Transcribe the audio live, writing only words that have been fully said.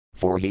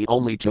for he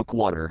only took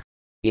water.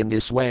 In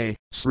this way,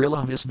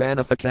 Srila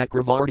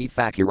Visvanathakakravarti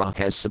Thakura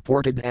has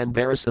supported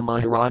Ambarasa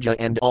Maharaja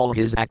and all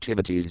his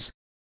activities.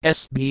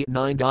 SB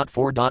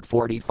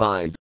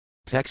 9.4.45.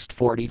 Text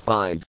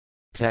 45.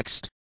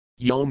 Text.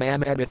 Yo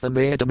mam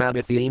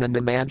abithamayadamabithina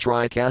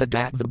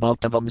namadrikadadat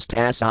vibhuktavams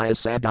tasaya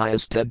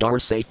sadayas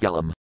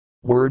tadarsafelam.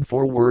 Word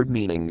for word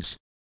meanings.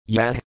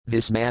 Yah,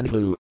 this man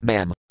who,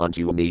 ma'am,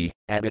 unto me,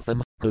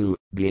 Abitham, who,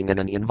 being an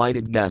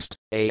uninvited guest,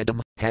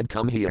 Adam, had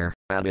come here,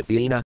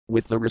 Abithina,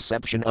 with the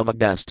reception of a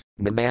guest,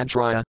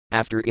 Namadriya,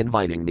 after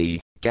inviting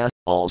me, Ka,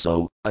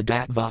 also,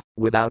 Adatva,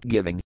 without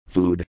giving,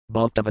 food,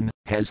 Bhaktavan,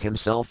 has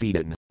himself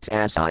eaten,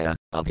 Tasaya,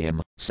 of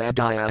him,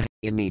 Sadaya,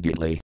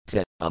 immediately,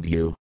 T, of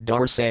you,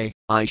 Darse,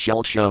 I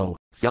shall show,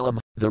 Phelam,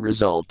 the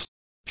result.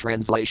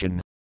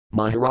 Translation.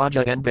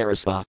 Maharaja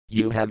Ambarasa,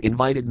 you have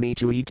invited me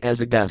to eat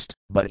as a guest,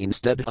 but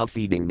instead of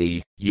feeding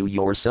me, you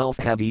yourself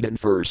have eaten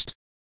first.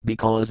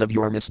 Because of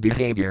your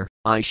misbehavior,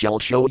 I shall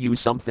show you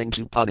something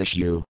to punish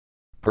you.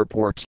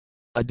 Purport.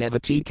 A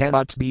devotee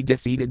cannot be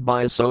defeated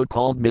by a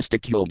so-called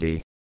mystic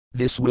yogi.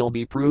 This will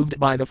be proved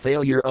by the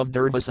failure of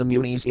Durvasa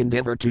Muni's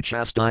endeavor to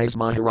chastise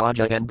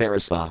Maharaja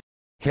Ambarasa.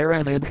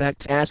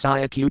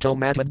 Haravibhaktasaya Kuto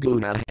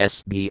Matadguna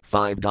SB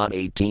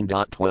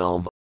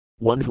 5.18.12.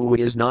 One who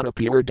is not a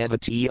pure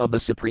devotee of the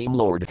Supreme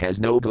Lord has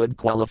no good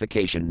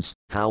qualifications,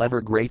 however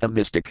great a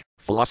mystic,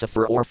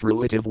 philosopher or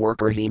fruitive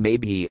worker he may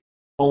be.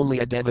 Only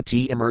a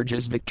devotee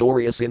emerges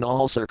victorious in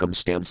all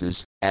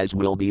circumstances, as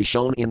will be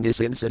shown in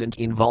this incident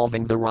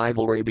involving the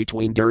rivalry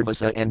between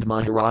Durvasa and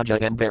Maharaja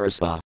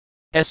Ambarasa.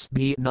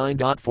 SB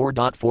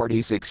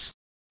 9.4.46.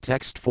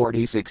 Text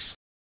 46.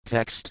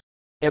 Text.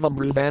 Evam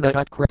Bruvana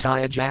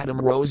Utkritaya Jatam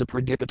Rosa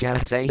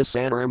Pradipatah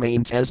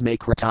Sanarmain Tesme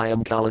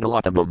Kritayam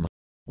Kalanalatamam.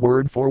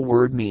 Word for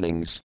word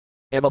meanings.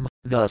 Evam,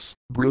 thus,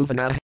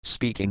 Bruvana,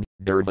 speaking,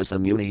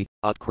 Durvasa Muni,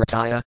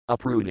 Utkritaya,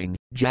 uprooting,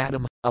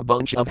 Jatam, a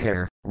bunch of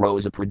hair,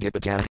 Rosa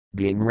Pradipata,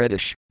 being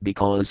reddish,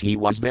 because he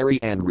was very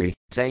angry,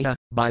 Teha,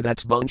 by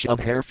that bunch of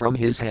hair from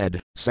his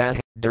head, Sah,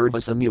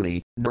 Durvasa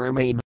Muni,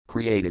 Nirmain,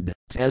 created,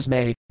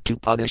 Tesme, to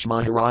punish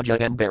Maharaja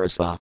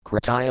Ambarasa,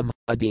 Kritayam,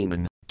 a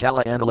demon,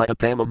 Kala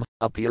Analatapamam,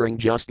 appearing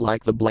just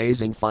like the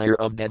blazing fire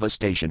of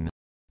devastation.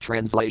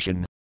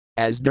 Translation.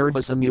 As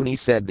Durvasa Muni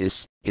said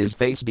this, his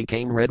face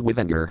became red with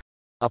anger.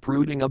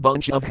 Uprooting a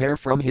bunch of hair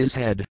from his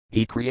head,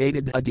 he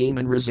created a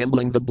demon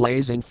resembling the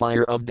blazing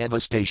fire of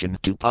devastation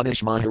to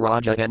punish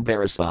Maharaja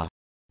Ambarasa.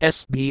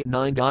 SB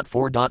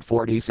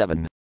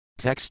 9.4.47.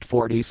 Text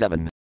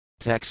 47.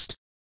 Text.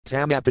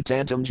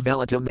 Tamapatantam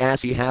jvelatam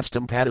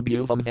asihastam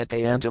padabuvam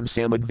hetayantam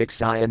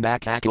samadviksayan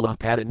akakula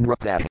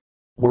padanrapah.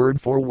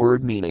 Word for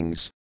word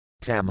meanings.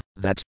 Tam,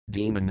 that,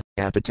 demon,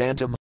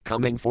 apatantam,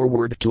 coming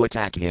forward to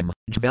attack him,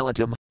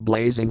 jvelatam,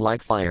 blazing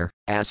like fire,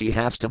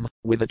 asihastam,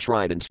 with a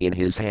trident in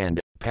his hand,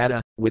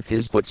 pada, with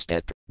his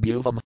footstep,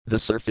 buvam, the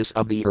surface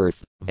of the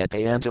earth,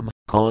 vetayantam,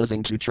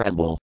 causing to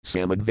tremble,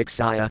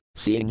 samadviksaya,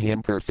 seeing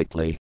him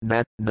perfectly,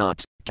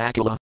 not,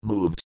 kakula,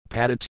 moved,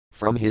 padat,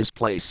 from his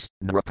place,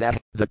 nrapah,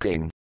 the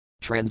king.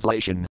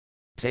 Translation.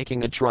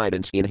 Taking a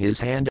trident in his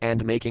hand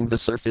and making the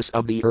surface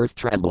of the earth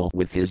tremble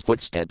with his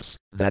footsteps,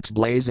 that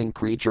blazing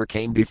creature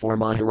came before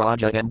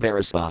Maharaja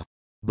Ambarasa.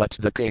 But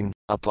the king,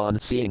 upon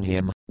seeing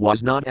him,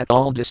 was not at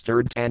all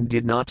disturbed and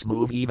did not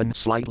move even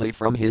slightly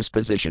from his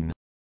position.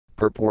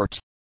 Purport.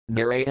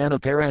 Narayana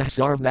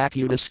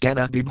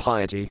Parahsarvakudaskana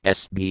Bibhayati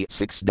SB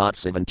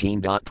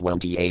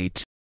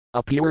 6.17.28.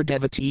 A pure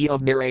devotee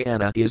of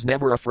Narayana is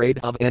never afraid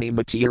of any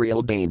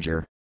material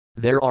danger.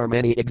 There are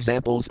many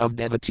examples of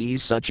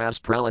devotees such as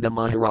Prahlada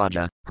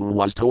Maharaja, who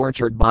was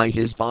tortured by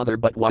his father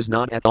but was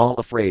not at all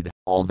afraid,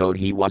 although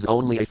he was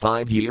only a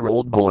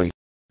 5-year-old boy.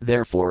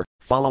 Therefore,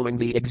 following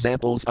the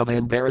examples of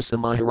Ambarasa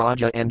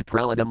Maharaja and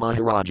Prahlada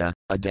Maharaja,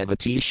 a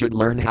devotee should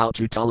learn how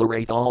to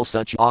tolerate all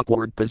such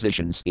awkward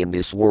positions in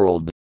this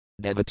world.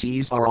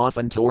 Devotees are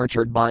often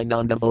tortured by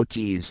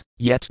non-devotees,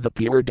 yet the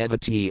pure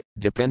devotee,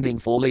 depending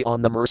fully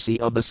on the mercy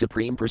of the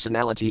Supreme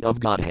Personality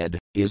of Godhead,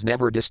 is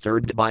never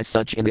disturbed by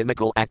such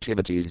inimical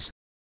activities.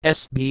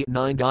 SB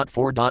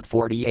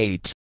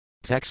 9.4.48.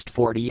 Text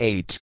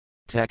 48.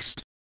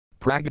 Text.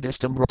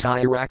 Pragadistam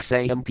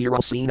Ratiraksayam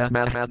Pirasena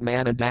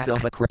Mahatmana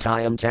Dataha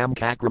Kratayam Tam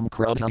Kakram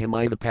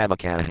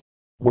Krotahimidapavaka.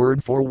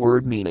 Word for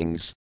word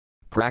meanings.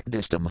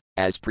 Prakdistam,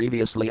 as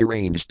previously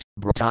arranged,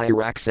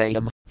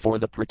 Bratiraksayam, for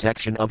the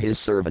protection of his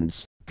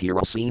servants,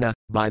 Pirasena,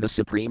 by the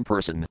Supreme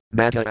Person,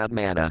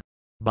 Mata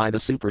by the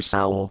super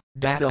soul,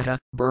 Dataha,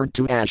 burnt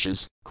to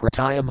ashes,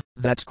 Kratayam,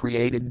 that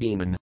created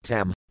demon,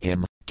 Tam,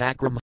 him,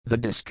 Kakram, the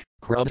disc,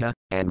 Krota,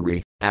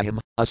 angry, Ahim,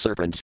 a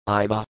serpent,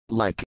 Iva,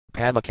 like,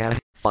 Pavaka,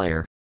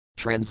 fire.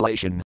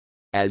 Translation.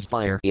 As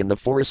fire in the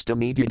forest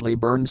immediately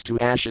burns to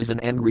ashes an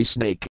angry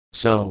snake,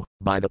 so,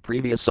 by the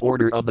previous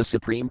order of the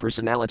Supreme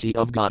Personality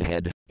of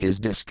Godhead, his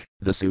disc,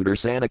 the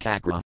Sudarsana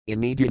Kakra,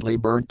 immediately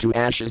burnt to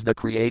ashes the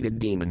created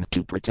demon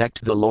to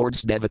protect the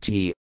Lord's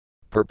devotee.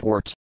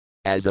 Purport.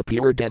 As a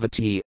pure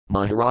devotee,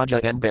 Maharaja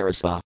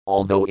Ambarasa,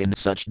 although in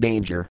such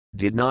danger,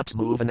 did not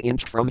move an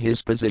inch from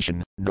his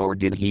position, nor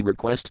did he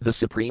request the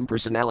Supreme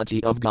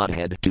Personality of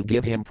Godhead to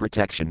give him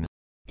protection.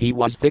 He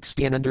was fixed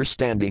in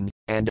understanding,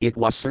 and it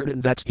was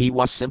certain that he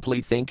was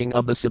simply thinking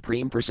of the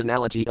Supreme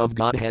Personality of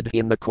Godhead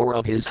in the core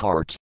of his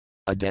heart.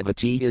 A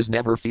devotee is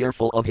never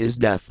fearful of his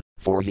death,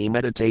 for he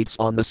meditates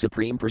on the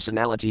Supreme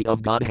Personality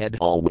of Godhead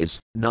always,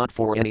 not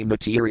for any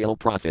material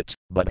profit,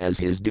 but as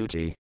his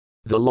duty.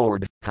 The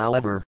Lord,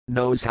 however,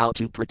 knows how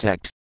to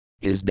protect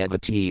his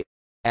devotee.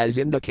 As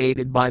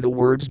indicated by the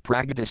words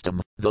pragmatistum,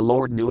 the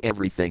Lord knew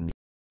everything.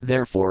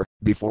 Therefore,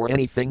 before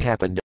anything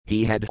happened,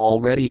 he had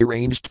already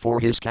arranged for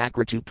his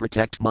Kakra to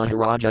protect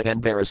Maharaja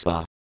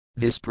Ambarasa.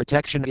 This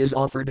protection is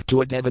offered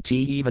to a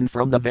devotee even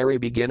from the very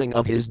beginning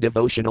of his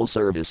devotional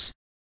service.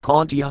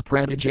 Kantya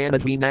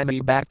Pranajanadhi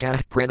Nami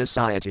Bhakta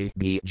Pranasayati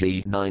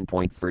BG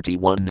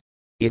 9.31.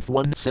 If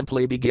one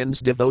simply begins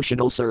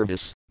devotional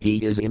service,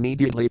 he is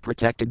immediately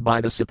protected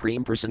by the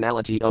Supreme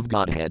Personality of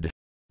Godhead.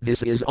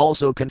 This is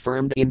also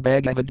confirmed in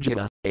Bhagavad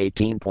Gita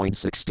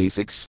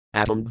 18.66,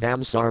 Atam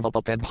Vam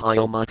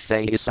Sarvapapabhayo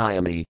Mokshe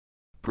Isayami.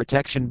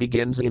 Protection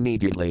begins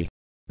immediately.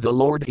 The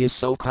Lord is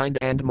so kind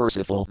and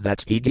merciful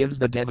that he gives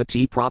the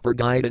devotee proper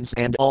guidance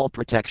and all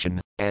protection,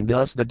 and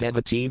thus the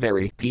devotee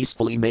very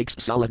peacefully makes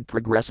solid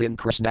progress in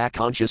Krishna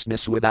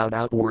consciousness without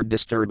outward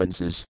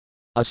disturbances.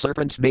 A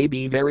serpent may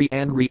be very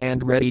angry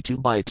and ready to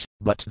bite,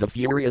 but the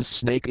furious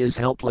snake is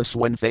helpless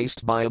when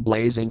faced by a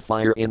blazing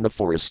fire in the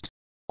forest.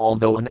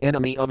 Although an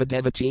enemy of a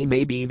devotee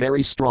may be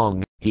very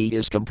strong, he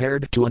is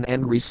compared to an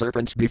angry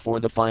serpent before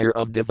the fire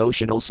of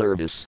devotional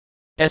service.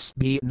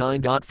 SB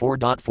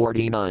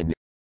 9.4.49.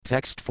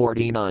 Text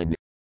 49.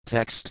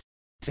 Text.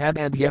 Tab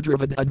and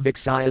Yadravad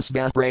Advixias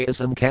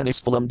Vasprayasam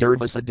Canisphalam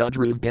Durvasa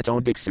Dudruv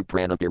Betondixu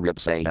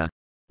Pranapiripsaya.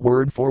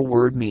 Word for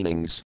word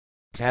meanings.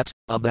 Tat,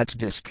 of that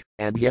disc,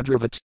 and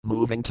Yadravat,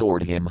 moving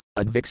toward him,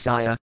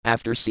 Advixaya,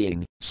 after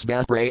seeing,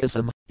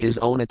 Svasprayasam, his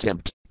own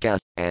attempt, Ka,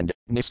 and,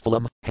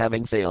 Nisphalam,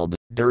 having failed,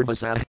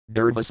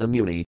 Durvasa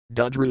Muni,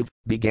 Dudruv,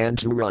 began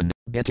to run,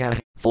 Beta,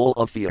 full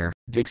of fear,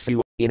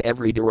 Dixu, in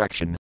every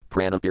direction,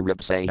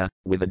 Pranapiripsaya,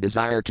 with a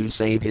desire to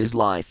save his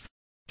life.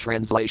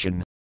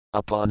 Translation.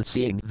 Upon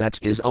seeing that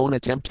his own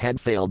attempt had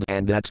failed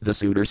and that the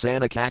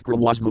Sudarsana Kakra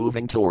was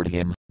moving toward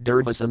him,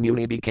 Durvasa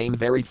Muni became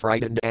very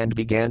frightened and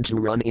began to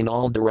run in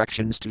all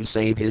directions to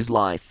save his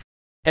life.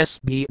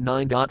 SB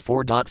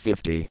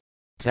 9.4.50.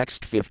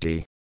 Text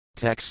 50.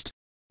 Text.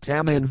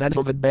 Taman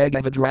Vedavad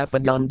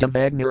Bhagavadrafanyan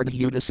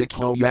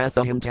Devagnirdhudasikho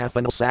Yathahim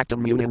Tafanal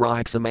Saktam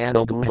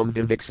Muniriksamano Guham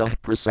Viviksa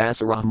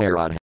Prasasara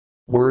Marad.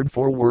 Word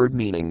for word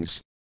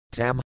meanings.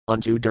 Tam,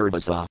 unto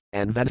Durvasa,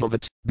 and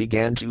Vedavat,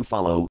 began to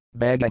follow,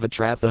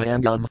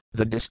 Bhagavatrathayangam,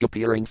 the disc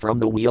appearing from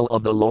the wheel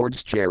of the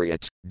Lord's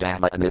chariot,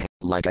 Davana,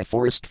 like a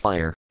forest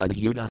fire,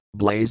 Adhuda,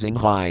 blazing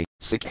high,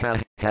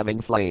 Sikha,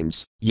 having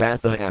flames,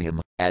 Yathahim,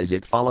 as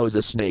it follows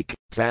a snake,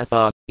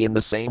 Tatha, in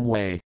the same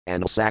way,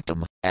 and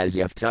Saktam, as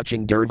if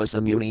touching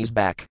Durvasa Muni's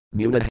back,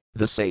 Muna,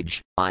 the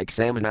sage,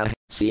 Iksamana,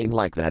 seeing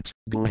like that,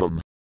 Guham,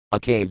 a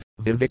cave,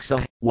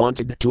 Viviksa,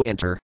 wanted to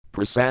enter.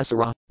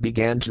 Prasasara,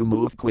 began to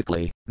move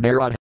quickly,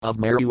 Marad, of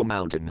Maru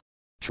mountain.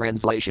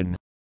 Translation.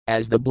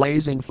 As the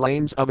blazing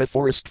flames of a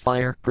forest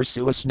fire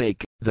pursue a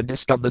snake, the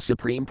disc of the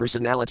Supreme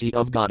Personality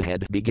of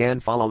Godhead began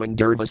following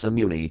Durvasa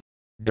Muni.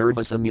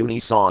 Durvasa Muni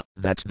saw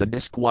that the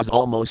disc was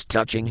almost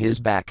touching his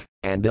back,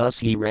 and thus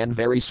he ran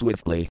very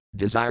swiftly,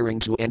 desiring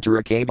to enter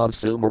a cave of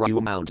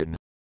Sumaru mountain.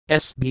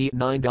 SB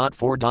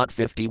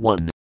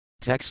 9.4.51.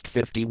 Text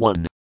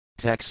 51.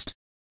 Text.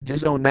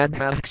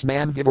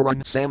 Dizonadhaxman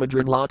Vivaran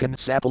Samadran Lakan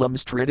Sapalam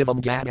Stritivam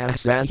Gada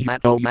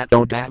Sahiyato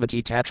Yato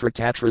Davati Tatra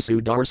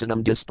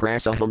Sudarsanam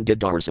Disprasaham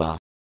Didarsa.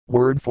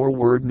 Word for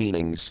word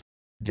meanings.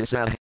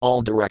 Disa,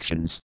 all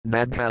directions,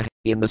 Nadha,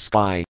 in the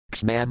sky,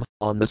 Xmam,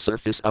 on the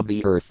surface of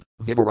the earth,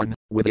 Vivaran,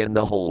 within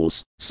the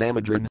holes,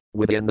 Samadran,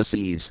 within the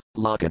seas,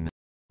 Lakan,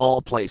 all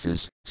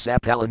places,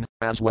 Sapalan,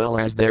 as well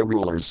as their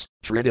rulers,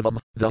 Tritivam,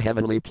 the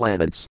heavenly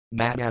planets,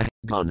 Gada,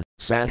 Gun,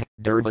 Sah,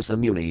 Durvasa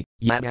Muni,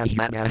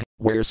 Yada,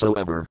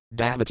 wheresoever,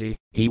 Davati,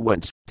 he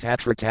went,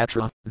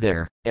 Tatra,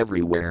 there,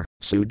 everywhere,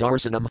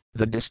 Sudarsanam,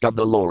 the disc of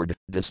the Lord,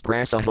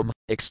 Disprasaham,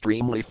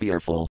 extremely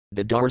fearful,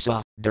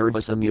 Didarsa,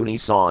 Durvasa Muni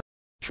saw.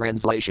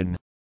 Translation.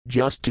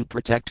 Just to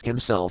protect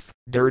himself,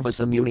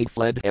 Durvasa Muni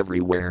fled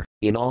everywhere,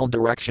 in all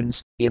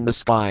directions, in the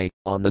sky,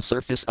 on the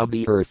surface of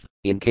the earth,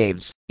 in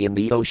caves, in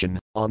the ocean,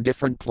 on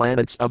different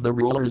planets of the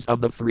rulers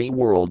of the three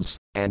worlds,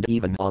 and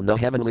even on the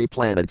heavenly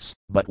planets,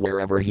 but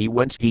wherever he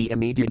went he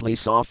immediately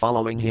saw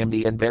following him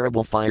the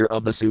unbearable fire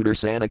of the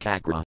Sudarsana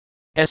Kakra.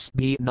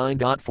 SB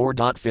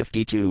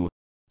 9.4.52.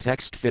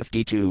 Text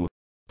 52.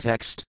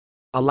 Text.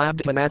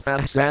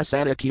 Alabdhanathah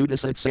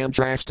sasanakudasat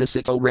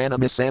samdrastasito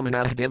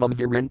ranamisamanah divam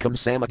virinkam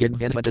samagad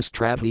vinvatas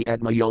trabhi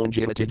admayon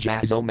jivata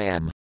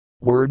jazomam.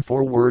 Word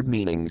for word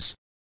meanings.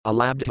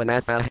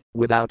 Alabdhanatha,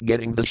 without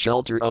getting the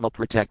shelter of a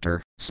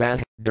protector. Sah,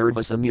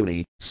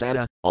 Durvasamuni,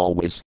 Sada,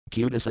 always.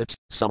 Kudasat,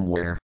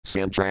 somewhere.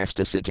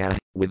 Santrastasita,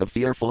 with a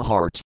fearful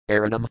heart.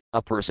 Aranam,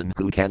 a person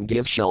who can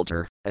give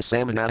shelter.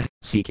 Asamana,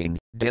 seeking.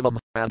 Dimam,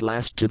 at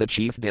last to the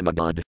chief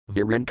demigod.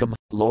 Virinkam,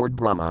 Lord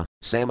Brahma.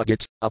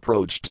 Samagit,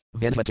 approached.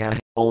 Vinvata,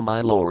 O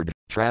my Lord.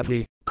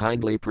 Travi,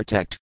 kindly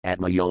protect.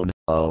 Atmayon,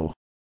 O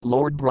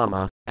Lord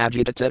Brahma.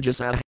 Ajita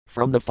Tejasa,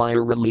 from the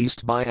fire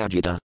released by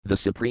Ajita, the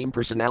Supreme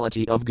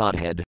Personality of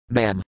Godhead.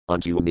 Mam,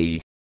 unto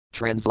me.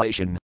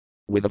 Translation.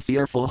 With a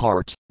fearful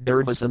heart,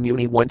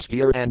 Durvasamuni went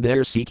here and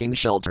there seeking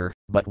shelter,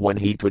 but when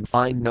he could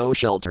find no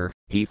shelter,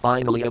 he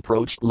finally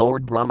approached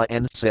Lord Brahma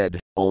and said,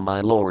 O my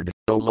Lord,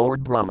 O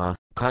Lord Brahma,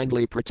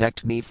 kindly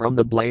protect me from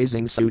the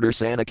blazing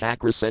Sudarsana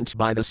Chakra sent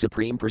by the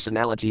Supreme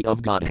Personality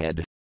of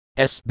Godhead.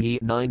 SB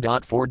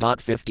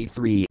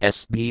 9.4.53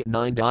 SB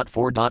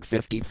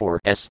 9.4.54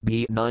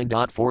 SB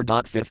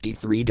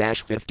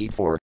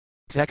 9.4.53-54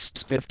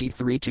 Texts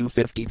 53 to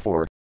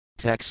 54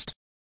 Text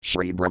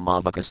Shri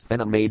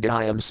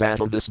Brahmavakasthanam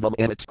Sattvavisvam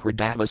Enit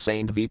Kridava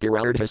Saint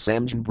Vipirartha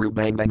Samjan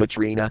Brubanga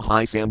Matrina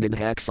Hi Samdan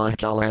Haksai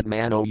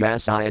Kalatmano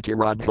Yasayati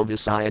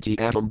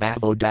Radhavisayati Atom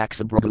Bavo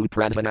Daxa Prabhu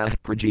Pradvana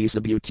Prajisa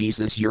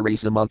Butisis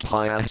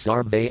Urisamukhaya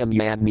Sarvayam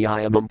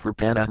Yadnyayamam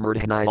Prapana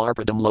Murdhanai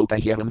Arpadam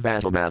Lokahyavam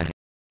Vatamana.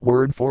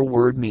 Word for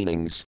word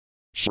meanings.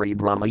 Shri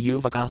Brahma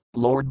Yuvaka,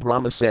 Lord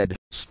Brahma said,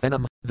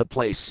 Sphenam, the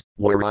place,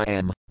 where I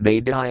am,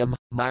 Madhyam,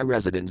 my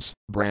residence,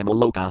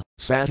 Brahmaloka,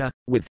 Sata,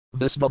 with,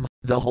 Visvam,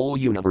 the whole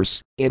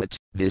universe, in it,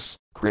 this,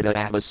 Krita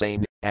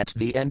Avasane, at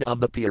the end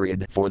of the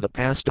period for the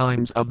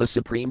pastimes of the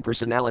Supreme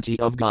Personality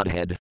of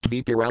Godhead,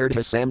 Vipirartha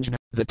Samjna,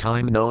 the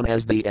time known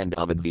as the end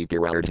of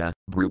Advipirartha,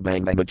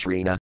 Brubanga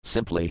Matrina,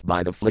 simply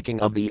by the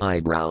flicking of the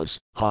eyebrows,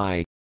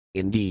 high.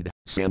 Indeed,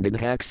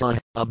 Sandinhaksai,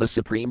 of the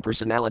Supreme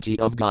Personality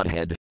of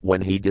Godhead,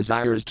 when he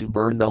desires to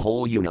burn the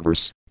whole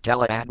universe,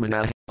 Kala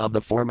Atmana, of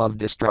the form of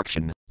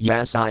destruction,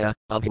 Yasaya,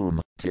 of whom,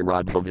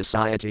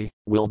 Tiradhavisayati,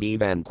 will be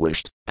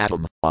vanquished,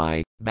 Atom,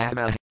 I,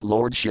 Bhava,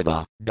 Lord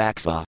Shiva,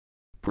 Daksa,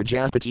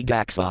 Prajapati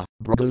Daksa,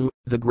 Prabhu,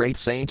 the great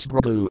saint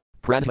Prabhu,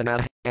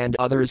 Pradvana, and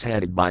others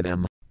headed by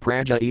them.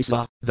 Praja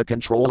Isa, the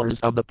controllers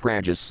of the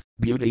Prajas,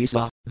 Buddha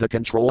Isa, the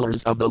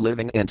controllers of the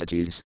living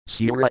entities,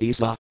 Sura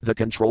Isa, the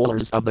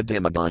controllers of the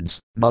demigods,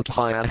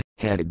 Mukhaya,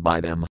 headed by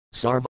them,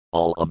 Sarv,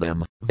 all of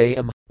them,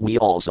 Vayam, we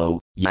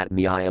also,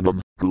 Yatnyayamam,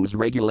 whose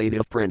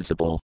regulative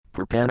principle,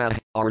 Prapana,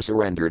 are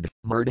surrendered,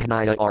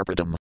 Murdhanaya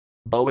Arpatam,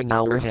 bowing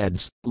our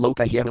heads,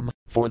 Lokahyatam,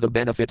 for the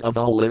benefit of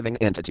all living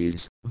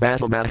entities,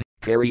 Vatama,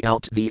 carry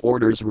out the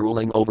orders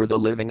ruling over the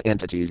living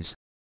entities.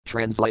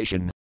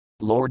 Translation.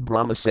 Lord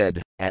Brahma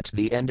said, at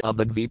the end of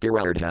the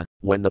Dvipirartha,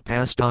 when the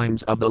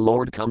pastimes of the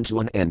Lord come to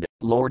an end,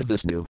 Lord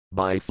Vishnu,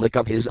 by flick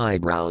of his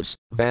eyebrows,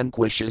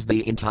 vanquishes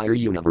the entire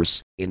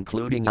universe,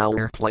 including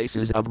our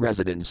places of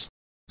residence.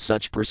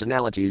 Such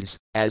personalities,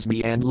 as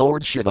me and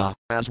Lord Shiva,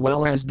 as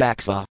well as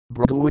Daksa,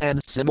 Prabhu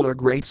and similar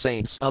great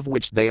saints of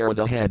which they are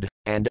the head,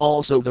 and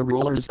also the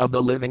rulers of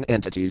the living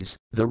entities,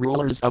 the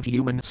rulers of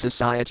human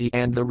society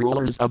and the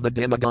rulers of the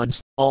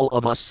demigods, all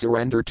of us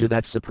surrender to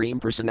that Supreme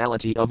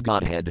Personality of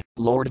Godhead,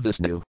 Lord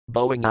Vishnu,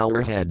 bowing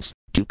our heads,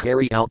 to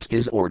carry out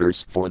his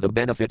orders for the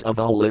benefit of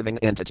all living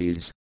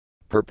entities.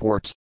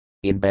 Purport.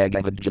 In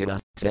Bhagavad Gita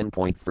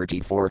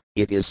 10.34,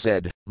 it is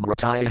said,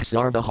 Mritaya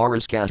Sarva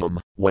Haraskatam,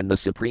 when the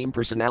Supreme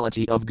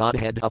Personality of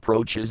Godhead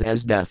approaches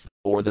as death,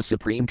 or the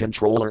Supreme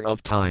Controller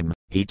of Time,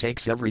 he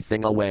takes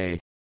everything away.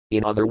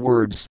 In other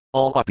words,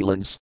 all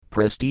opulence,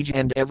 prestige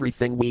and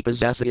everything we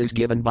possess is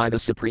given by the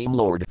Supreme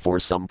Lord for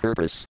some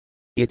purpose.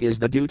 It is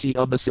the duty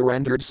of the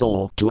surrendered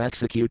soul to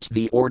execute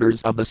the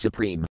orders of the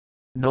Supreme.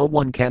 No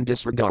one can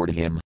disregard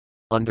him.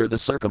 Under the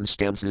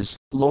circumstances,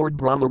 Lord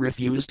Brahma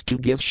refused to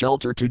give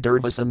shelter to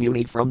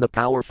Durvasamuni from the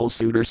powerful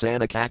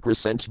Sudarsana Chakra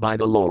sent by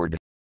the Lord.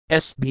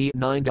 SB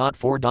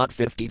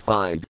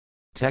 9.4.55.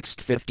 Text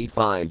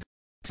 55.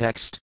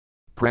 Text.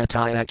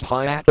 Pratayak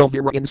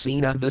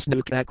Hyatoviryansena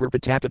Visnukakra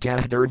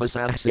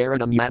Durvasah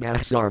Saranam Yadah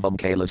Sarvam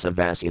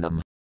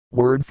Kailasavasinam.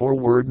 Word for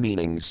word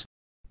meanings.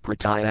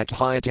 Pratayak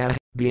Hyata,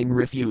 being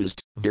refused,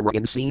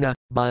 Viryansena,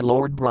 by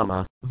Lord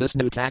Brahma,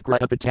 Visnukakra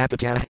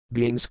Apatapata,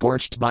 being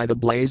scorched by the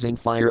blazing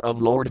fire of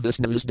Lord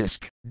Vishnu's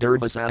disk,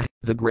 Durvasa,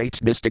 the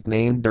great mystic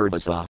named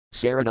Durvasa,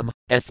 Saranam,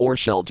 for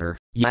shelter,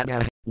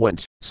 Yada,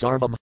 went,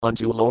 Sarvam,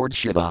 unto Lord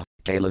Shiva,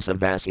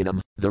 Kailasavasinam,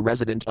 the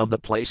resident of the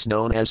place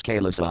known as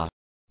Kailasa.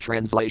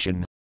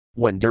 Translation.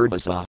 When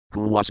Durvasa,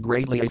 who was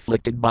greatly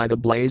afflicted by the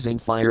blazing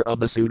fire of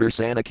the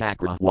Sudarsana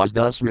Chakra, was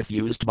thus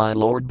refused by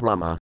Lord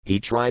Brahma, he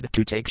tried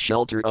to take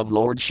shelter of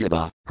Lord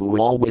Shiva,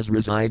 who always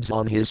resides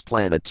on his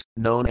planet,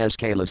 known as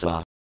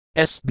Kailasa.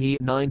 SB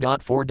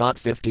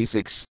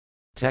 9.4.56.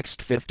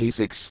 Text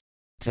 56.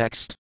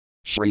 Text.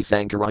 Shri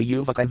Sankara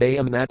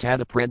Yuvakavayam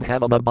Natada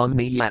Pradhavam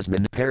Abhangni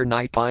Yasmin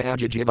Parnipai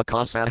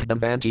Ajajivakasah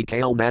Davanti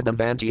Kale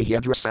Nadavanti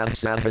Hydrasah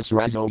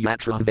Sahasrazo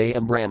Yatra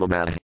Vayam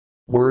Brahmamah.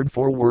 Word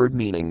for word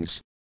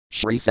meanings.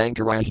 Shri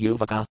Sankara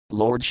Yuvaka,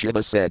 Lord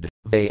Shiva said,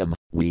 Vayam,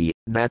 we,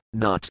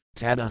 not,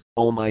 Tada,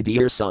 O my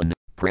dear son,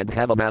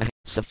 Prabhavamah,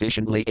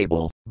 sufficiently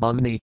able,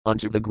 Bhumni,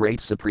 unto the great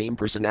Supreme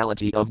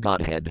Personality of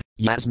Godhead,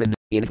 Yasmin,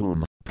 in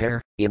whom,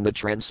 pair, in the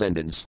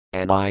transcendence,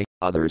 and I,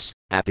 others,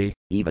 Api,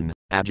 even,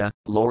 Aja,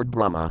 Lord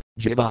Brahma,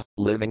 Jiva,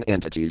 living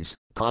entities,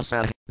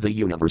 Kasa, the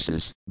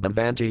universes,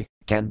 Bhavanti,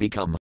 can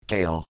become,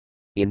 Kale.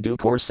 In due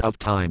course of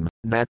time,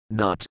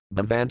 not,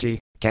 Bhavanti,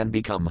 can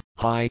become,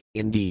 high,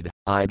 indeed,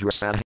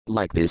 Idrasa,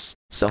 like this,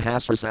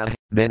 Sahasrasa,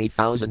 many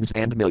thousands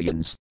and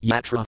millions,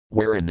 Yatra,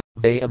 wherein,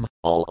 Vayam,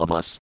 all of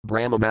us,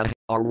 Brahmama,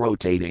 are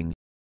rotating.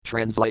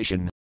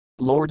 Translation.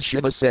 Lord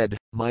Shiva said,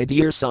 my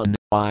dear son,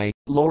 I,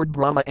 Lord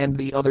Brahma and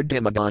the other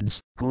demigods,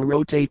 who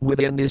rotate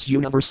within this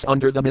universe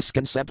under the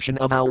misconception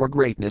of our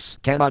greatness,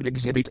 cannot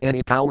exhibit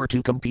any power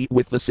to compete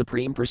with the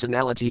Supreme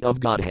Personality of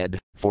Godhead,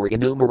 for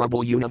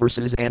innumerable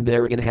universes and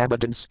their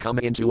inhabitants come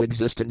into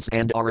existence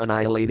and are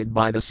annihilated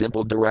by the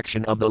simple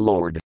direction of the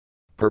Lord.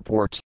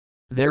 Purport.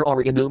 There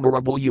are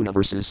innumerable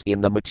universes in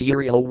the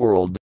material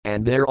world,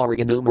 and there are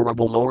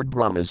innumerable Lord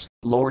Brahmas,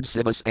 Lord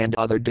Shivas and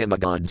other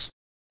demigods.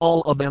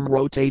 All of them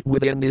rotate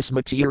within this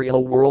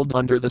material world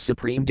under the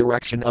supreme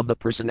direction of the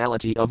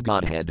personality of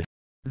Godhead.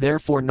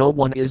 Therefore no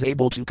one is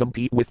able to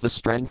compete with the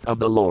strength of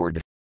the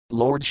Lord.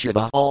 Lord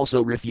Shiva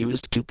also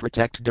refused to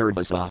protect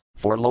Durvasa,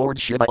 for Lord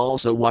Shiva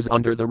also was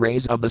under the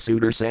rays of the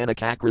Sudarsana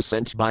Chakra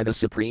sent by the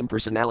Supreme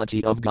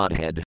Personality of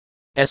Godhead.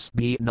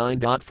 SB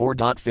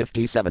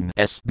 9.4.57,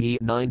 SB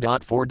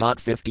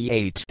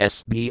 9.4.58,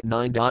 SB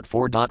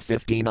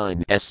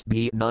 9.4.59,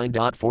 SB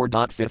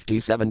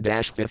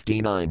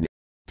 9.4.57-59.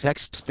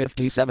 Texts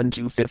 57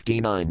 to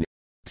 59.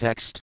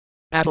 Text.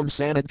 Atom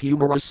sanat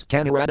kumaras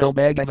kanarado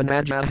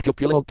bhagavanajah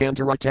kapilo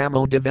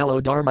kantaratamo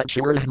develo dharma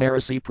shurah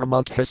marasi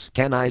pramukhas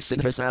kanai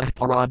siddhasah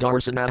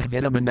paradarsanah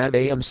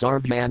vitaminavayam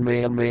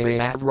sarvyanmayam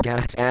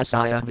mayavragat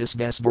asaya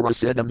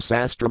visvesvarasidam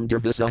sastram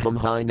dervisaham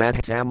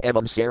hinattam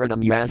evam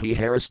saranam yahi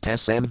haris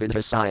tesam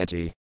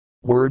vidhasayati.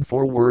 Word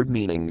for word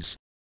meanings.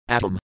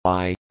 Atom,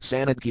 I,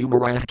 Sanat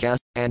Kumaraka,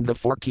 and the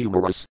four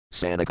Kumaras,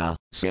 Sanaka,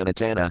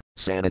 Sanatana,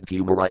 Sanat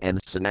Kumara and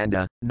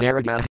Sananda,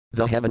 Narada,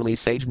 the heavenly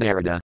sage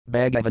Narada,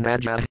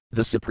 Bhagavanaja,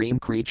 the supreme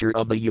creature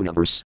of the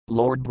universe,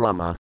 Lord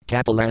Brahma,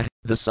 Kapila,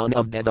 the son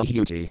of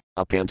Devahuti,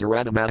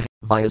 Apantaradama,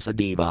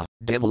 Vyasadeva,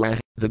 Devala,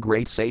 the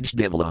great sage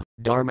Devala,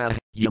 Dharma,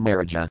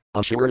 Yamaraja,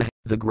 Ashura,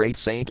 the great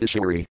saint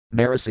Ashuri,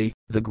 Marasi,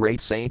 the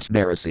great saint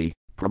Marasi,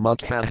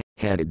 Pramukha,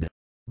 headed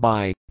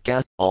by,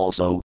 Ka,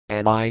 also,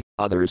 and I,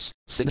 others,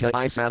 Siddha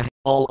Isa,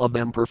 all of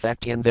them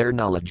perfect in their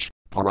knowledge,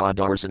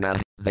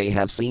 Paradarsana, they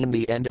have seen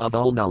the end of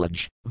all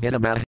knowledge,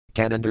 Vidama,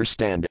 can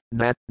understand,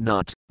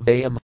 not,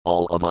 Vayam,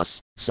 all of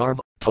us, Sarv,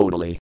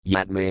 totally,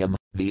 Yatmayam,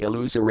 the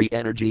illusory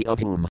energy of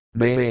whom,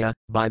 Maya,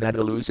 by that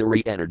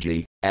illusory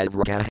energy,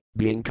 Avraka,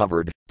 being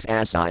covered,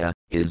 Tasaya,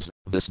 is,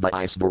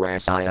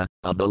 Visvaisvarasaya,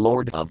 of the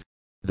Lord of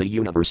the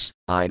universe,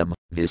 item,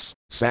 this,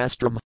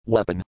 sastram,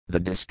 weapon, the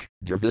disc,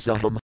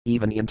 dirvisaham,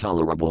 even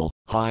intolerable,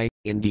 high,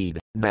 indeed,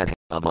 nat,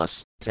 of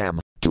us,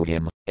 tam, to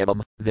him,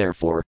 evam,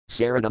 therefore,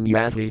 saranam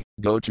yahi,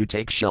 go to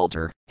take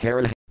shelter,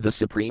 hara, the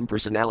supreme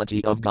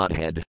personality of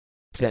Godhead.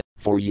 Te,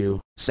 for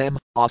you, sam,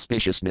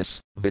 auspiciousness,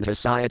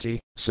 vidhasayati,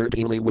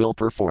 certainly will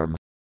perform.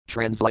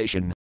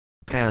 Translation.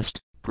 Past,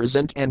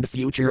 present and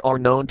future are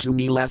known to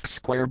me left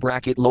square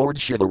bracket Lord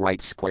Shiva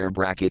right square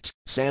bracket,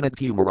 Sanat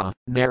Kumara,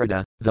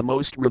 Narada, the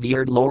most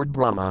revered Lord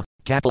Brahma,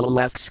 Kapila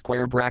left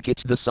square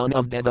bracket the son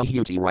of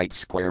Devahuti right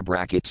square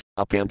bracket,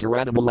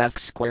 Apantaradama left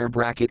square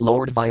bracket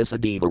Lord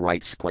Vyasadeva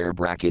right square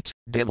bracket,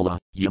 Devala,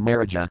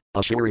 Yamaraja,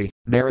 Ashuri,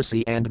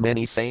 Marasi and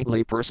many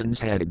saintly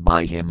persons headed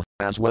by him,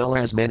 as well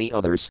as many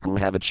others who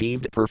have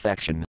achieved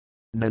perfection.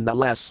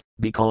 Nonetheless,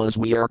 because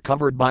we are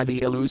covered by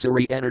the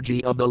illusory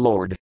energy of the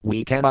Lord,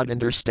 we cannot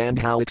understand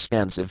how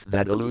expansive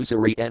that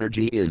illusory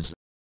energy is.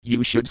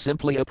 You should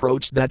simply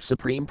approach that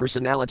Supreme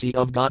Personality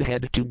of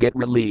Godhead to get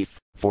relief,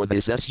 for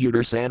this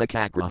Sudarsana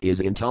Chakra is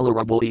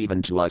intolerable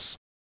even to us.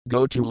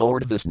 Go to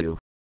Lord Vishnu.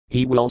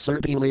 He will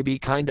certainly be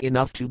kind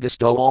enough to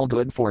bestow all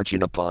good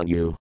fortune upon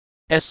you.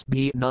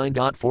 SB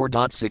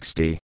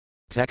 9.4.60.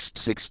 Text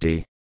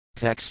 60.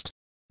 Text.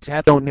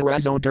 Tato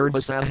nirazo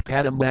durvasah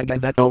padam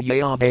bhagavato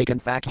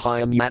yayavakan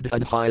fakhayam yad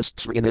adhyast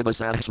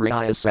srinivasah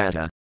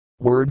sriyasata.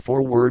 Word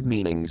for word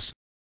meanings.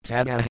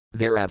 Tada,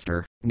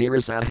 thereafter,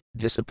 nirasa,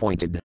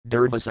 disappointed,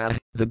 Durvasa,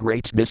 the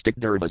great mystic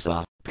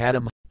Durvasa,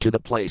 Padam, to the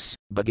place,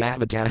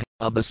 Bhagavata,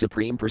 of the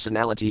Supreme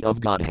Personality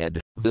of Godhead,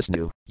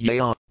 Vishnu,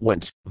 Yaya,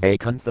 went,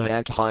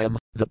 Vaikantha Akhyam,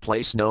 the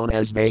place known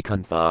as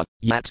Vaikantha,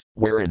 Yat,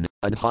 wherein,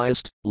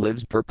 Adhyast,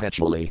 lives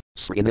perpetually,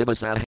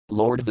 Srinivasa,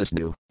 Lord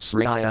Vishnu,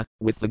 Sriya,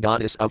 with the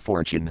goddess of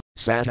fortune,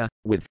 Sata,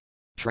 with.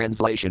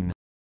 Translation.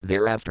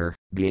 Thereafter,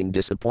 being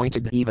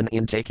disappointed even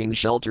in taking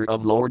shelter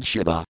of Lord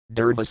Shiva,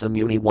 Durvasa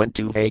Muni went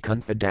to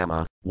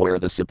Vaikunthadama, where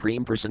the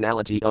Supreme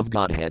Personality of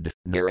Godhead,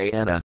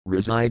 Narayana,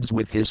 resides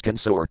with his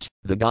consort,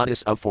 the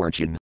goddess of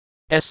fortune.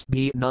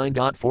 SB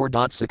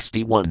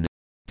 9.4.61.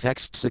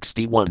 Text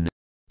 61.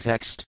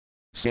 Text.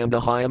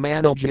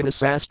 Sandahayamano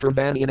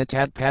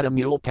Jitasastravanyanatat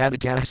Padamul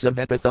Padatah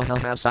Savetpathaha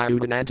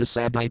Sayudananta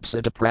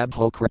Sabipsata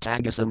Prabho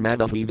Kratagasam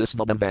Manahi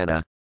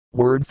Visvadavana.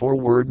 Word for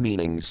word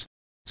meanings.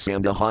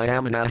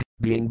 Sandahayamana,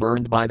 being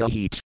burned by the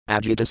heat,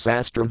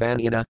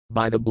 Ajitasastravanyana,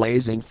 by the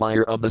blazing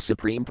fire of the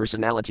Supreme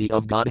Personality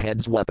of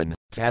Godhead's weapon,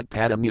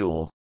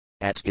 Tatpadamule.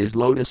 At his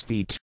lotus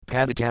feet,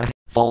 Padita,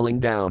 falling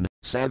down,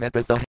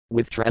 Savapatha,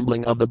 with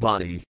trembling of the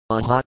body,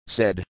 Aha,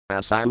 said,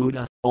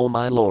 Asayuda, O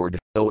my Lord,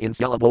 O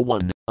infallible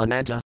one,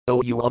 Ananta,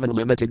 O you of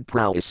unlimited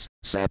prowess,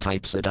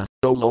 Satipsata,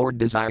 O Lord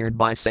desired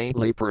by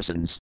saintly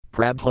persons,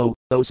 Prabho,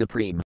 O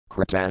supreme,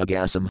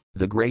 Kritanagasam,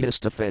 the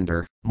greatest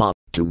offender, Ma,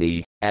 to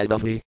me,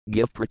 Advahi,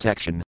 give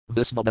protection,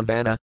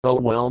 Visvadavana, O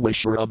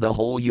well-wisher of the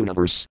whole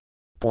universe.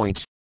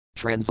 Point.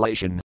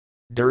 Translation.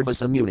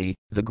 Durvasa Muni,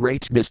 the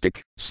great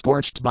mystic,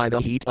 scorched by the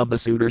heat of the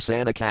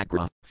Sudarsana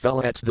Chakra,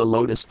 fell at the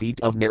lotus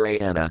feet of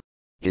Narayana.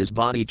 His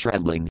body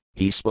trembling,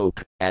 he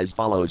spoke, as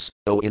follows,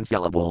 O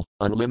infallible,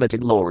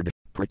 unlimited Lord,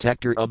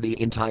 protector of the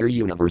entire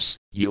universe,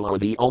 you are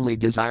the only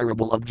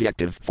desirable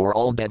objective for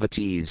all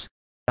devotees.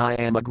 I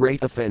am a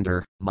great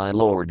offender, my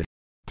Lord.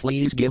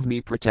 Please give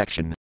me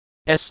protection.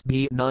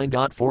 SB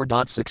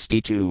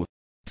 9.4.62.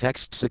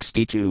 Text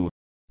 62.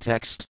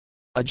 Text.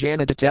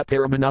 Ajanatata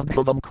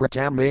paramanabhavam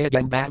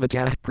kratamagam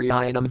bhavatah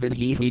priyanam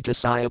vinhihi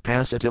tasaya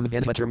pasatam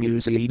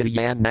vinhatramusayita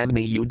yan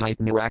namni udite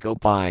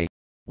nirakopai.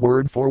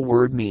 Word for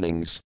word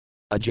meanings.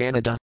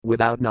 Ajanata,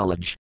 without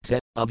knowledge, te,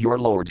 of your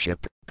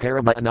lordship,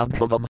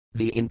 paramanabhavam,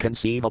 the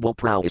inconceivable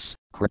prowess,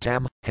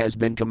 kratam, has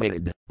been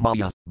committed,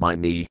 maya, by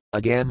me,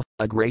 agam,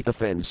 a great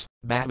offense,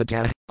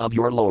 bhavatah, of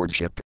your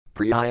lordship.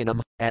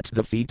 Priyanam, at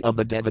the feet of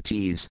the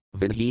devotees,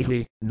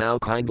 Vinhihi, now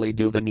kindly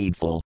do the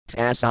needful,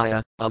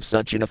 Tasaya, of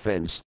such an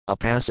offense,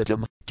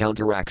 Apasitam,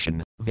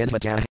 counteraction,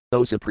 Vinhata,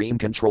 O supreme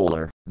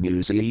controller,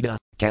 Musayita,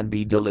 can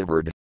be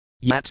delivered.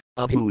 Yet,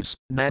 of whose,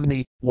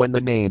 Namni, when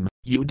the name,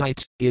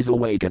 Udite, is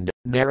awakened,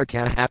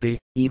 Naraka happy,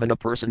 even a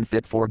person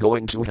fit for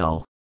going to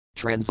hell.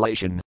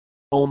 Translation.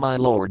 O my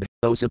Lord,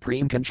 O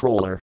supreme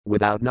controller,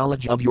 without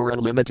knowledge of your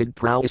unlimited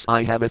prowess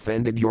I have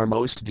offended your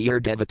most dear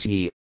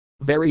devotee.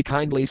 Very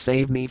kindly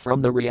save me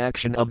from the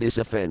reaction of this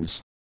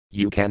offense.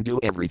 You can do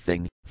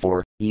everything,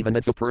 for, even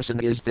if a person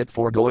is fit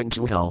for going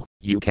to hell,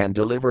 you can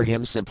deliver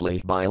him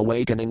simply by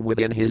awakening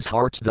within his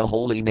heart the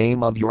holy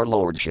name of your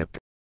lordship.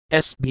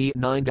 SB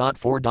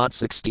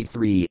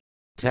 9.4.63.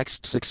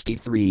 Text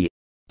 63.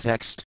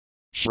 Text.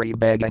 Shri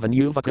Bhagavan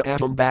Yuvaka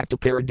Atom Bhakta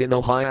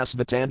Paradino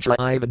Hyasvatantra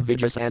Ivan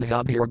Vijas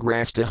Anhabhir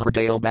Grasta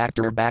Hrdeo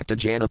Bhaktar Bhakta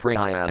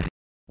Janapraya.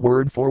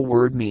 Word for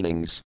word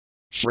meanings.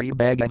 Shri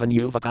Bhagavan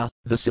Yuvaka,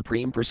 the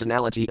Supreme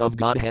Personality of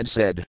Godhead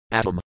said,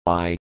 Atom,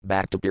 I,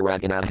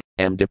 Bhaktapiragana,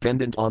 am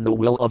dependent on the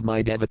will of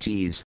my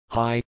devotees,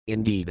 I,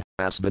 indeed,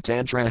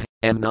 Asvatantra,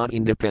 am not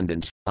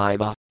independent,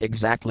 Iva,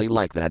 exactly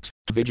like that,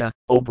 Tvija,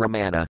 O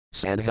Brahmana,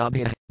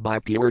 Sandhabhya, by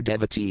pure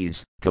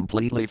devotees,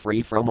 completely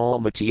free from all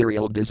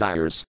material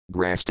desires,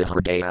 Grasta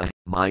Hrdaya,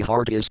 my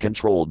heart is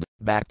controlled,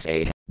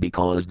 Bhakte,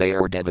 because they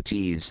are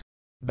devotees.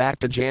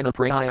 Bhakta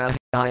Janapraya,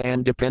 I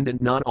am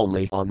dependent not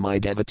only on my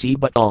devotee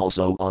but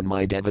also on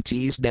my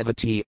devotee's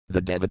devotee.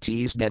 The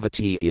devotee's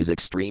devotee is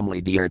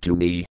extremely dear to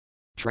me.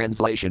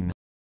 Translation.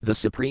 The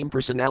Supreme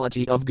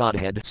Personality of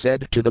Godhead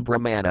said to the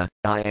Brahmana,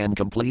 I am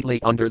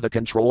completely under the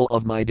control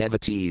of my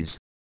devotees.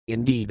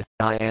 Indeed,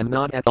 I am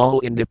not at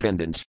all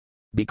independent.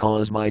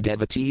 Because my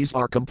devotees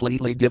are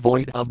completely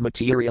devoid of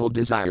material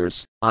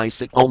desires, I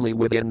sit only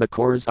within the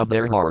cores of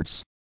their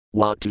hearts.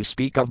 What to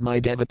speak of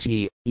my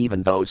devotee,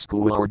 even those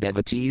who are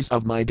devotees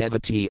of my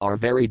devotee are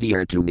very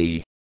dear to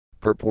me.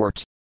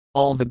 Purport.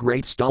 All the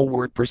great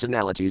stalwart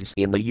personalities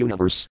in the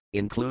universe,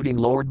 including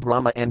Lord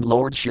Brahma and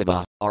Lord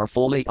Shiva, are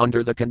fully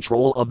under the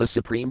control of the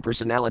Supreme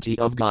Personality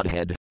of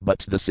Godhead,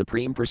 but the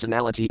Supreme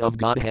Personality of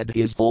Godhead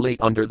is fully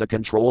under the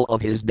control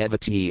of his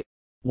devotee.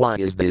 Why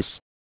is this?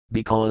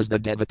 Because the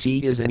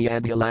devotee is an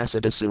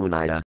Yadhilasata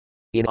Sunaya.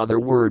 In other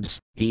words,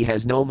 he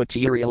has no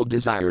material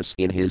desires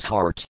in his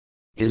heart.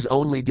 His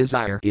only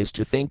desire is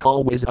to think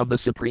always of the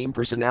Supreme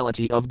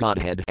Personality of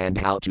Godhead and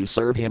how to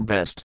serve him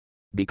best.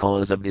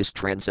 Because of this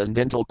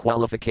transcendental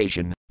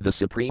qualification, the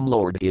Supreme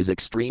Lord is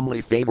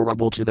extremely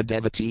favorable to the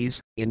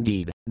devotees,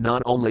 indeed,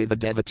 not only the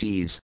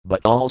devotees,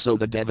 but also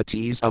the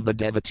devotees of the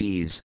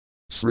devotees.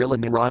 Srila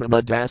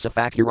Narottama Dasa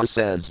Thakura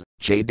says,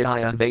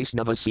 Chaitanya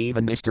Vaisnava Siva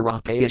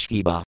Nistara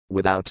Payashkiba,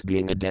 without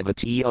being a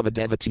devotee of a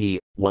devotee,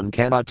 one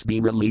cannot be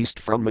released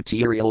from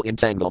material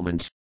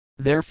entanglement.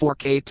 Therefore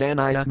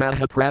Caitanya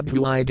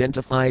Mahaprabhu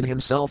identified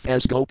himself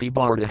as Gopi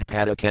Bharata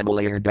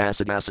Padakamalayar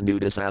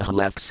Dasadasanudasaha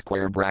left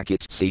square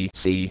bracket c.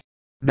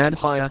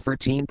 Madhya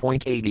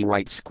 13.80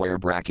 right square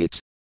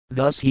bracket.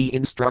 Thus he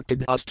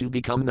instructed us to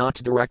become not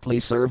directly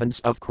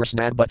servants of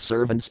Krishna but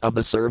servants of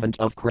the servant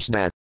of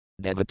Krishna.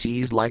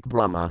 Devotees like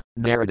Brahma,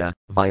 Narada,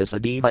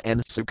 Vyasadeva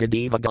and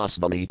Sukadeva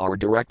Goswami are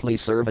directly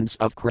servants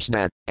of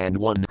Krishna, and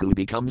one who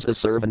becomes a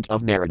servant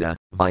of Narada,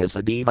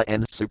 Vyasadeva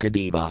and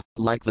Sukadeva,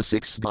 like the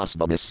six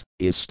Goswamis,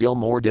 is still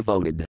more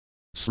devoted.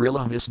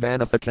 Srila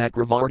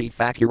Visvanathakakravarti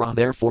Thakura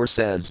therefore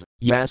says,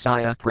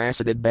 Yasaya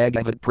prasadad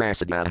bhagavat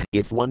prasada.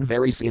 If one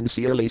very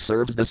sincerely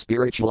serves the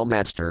spiritual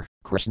master,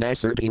 Krishna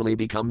certainly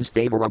becomes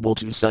favorable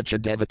to such a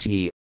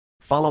devotee.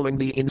 following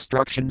the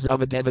instructions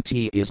of a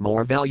devotee is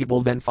more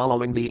valuable than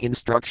following the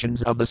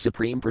instructions of the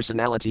Supreme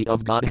Personality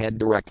of Godhead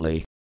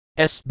directly.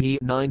 SB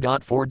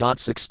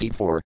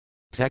 9.4.64.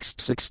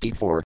 Text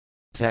 64.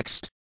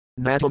 Text.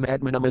 Natam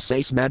admanam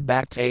asase mad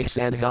bhakte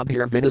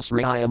sanhabhir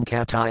vinasriyam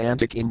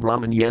katayantikim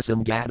brahman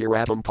yesam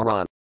gadiratam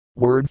paran.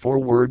 Word for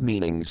word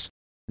meanings.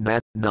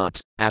 Nat,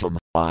 not, atom,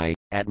 I,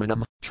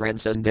 atmanam,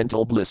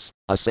 transcendental bliss,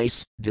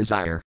 asase,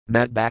 desire,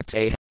 mad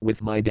bhakte,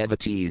 with my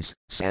devotees,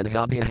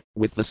 sanhabhya,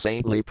 with the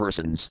saintly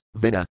persons,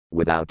 vina,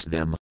 without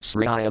them,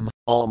 sriyam,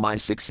 all my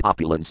six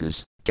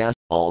opulences, kas,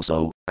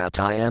 also,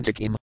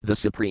 atayantikim, the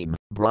supreme,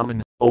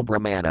 Brahman, O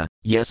Brahmana,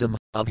 yesam,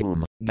 of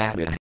whom,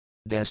 gada,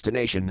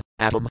 destination,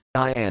 atom,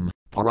 I am,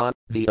 paran,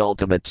 the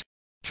ultimate.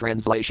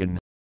 Translation.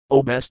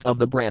 O best of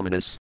the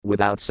Brahmanas,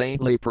 without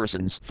saintly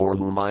persons for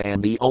whom I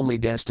am the only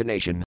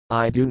destination,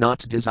 I do not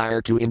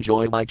desire to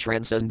enjoy my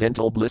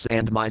transcendental bliss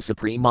and my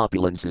supreme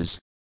opulences.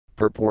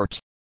 Purport.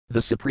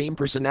 The Supreme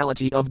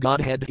Personality of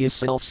Godhead is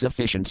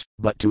self-sufficient,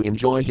 but to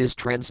enjoy his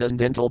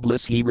transcendental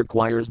bliss he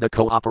requires the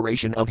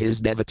cooperation of his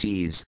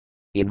devotees.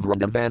 In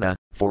Vrindavana,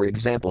 for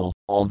example,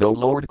 although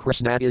Lord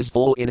Krishna is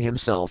full in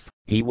himself,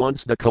 he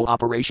wants the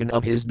cooperation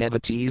of his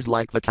devotees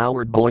like the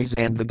cowherd boys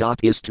and the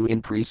gopis to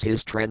increase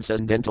his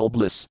transcendental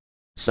bliss.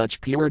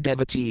 Such pure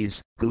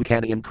devotees, who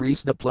can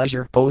increase the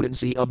pleasure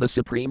potency of the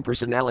Supreme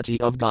Personality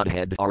of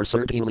Godhead, are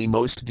certainly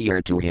most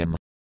dear to him.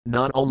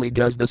 Not only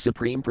does the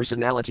Supreme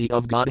Personality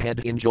of Godhead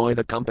enjoy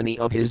the company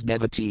of his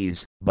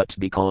devotees, but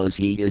because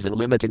he is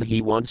unlimited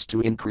he wants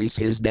to increase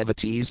his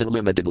devotees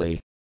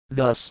unlimitedly.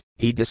 Thus,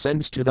 he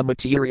descends to the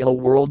material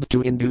world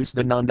to induce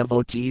the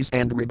non-devotees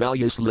and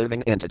rebellious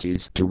living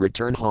entities to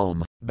return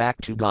home, back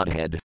to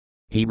Godhead.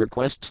 He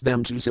requests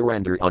them to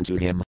surrender unto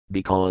him,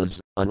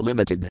 because,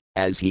 unlimited,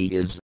 as he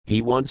is,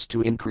 he wants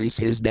to increase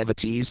his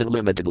devotees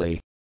unlimitedly.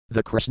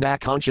 The Krishna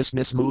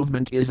consciousness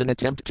movement is an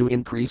attempt to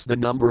increase the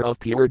number of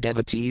pure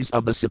devotees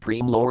of the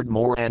Supreme Lord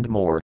more and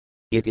more.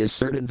 It is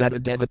certain that a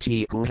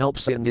devotee who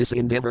helps in this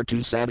endeavor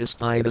to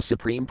satisfy the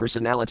Supreme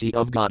Personality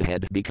of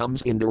Godhead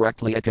becomes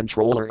indirectly a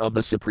controller of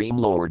the Supreme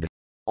Lord.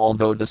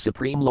 Although the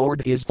Supreme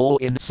Lord is full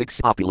in six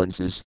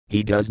opulences,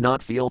 he does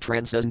not feel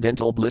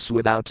transcendental bliss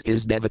without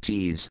his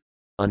devotees.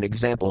 An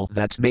example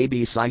that may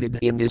be cited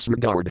in this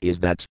regard is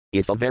that,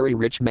 if a very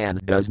rich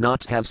man does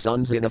not have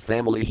sons in a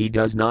family he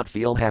does not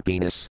feel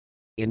happiness.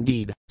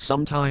 Indeed,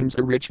 sometimes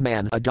a rich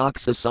man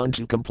adopts a son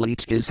to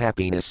complete his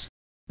happiness.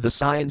 The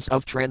science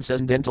of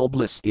transcendental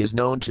bliss is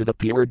known to the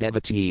pure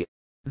devotee.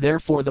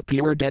 Therefore the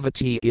pure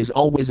devotee is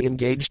always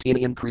engaged in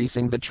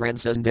increasing the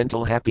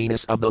transcendental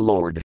happiness of the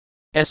Lord.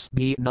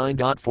 SB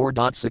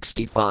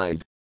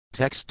 9.4.65.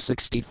 Text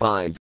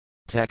 65.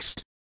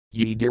 Text.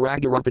 Ye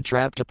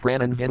diragarapatrapta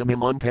pranam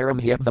vinamimam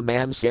param the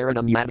man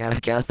saranam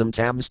yadahakatham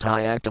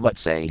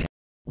tamstayaktamutsay.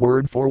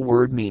 Word for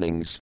word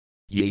meanings.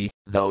 Ye,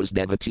 those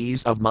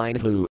devotees of mine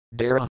who,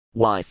 dara,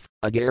 wife,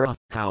 agara,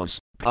 house,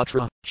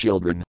 putra,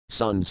 children,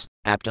 sons,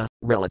 apta,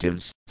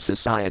 relatives,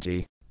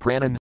 society,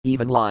 pranan,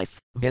 even life,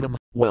 vinam,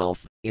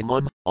 wealth,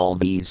 imam, all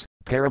these,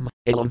 param,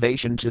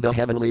 elevation to the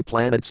heavenly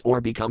planets or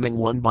becoming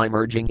one by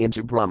merging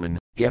into Brahman,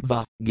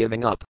 hyeva,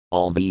 giving up,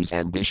 all these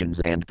ambitions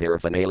and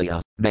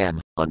paraphernalia, mam,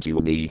 unto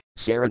me,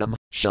 saranam,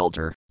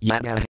 shelter,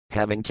 yada,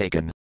 having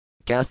taken.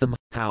 Katham,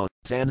 how,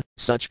 10,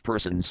 such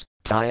persons,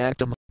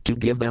 tyaktam, to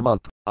give them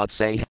up,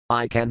 say,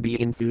 I can be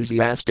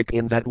enthusiastic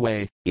in that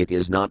way, it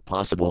is not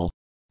possible.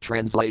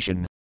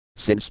 Translation.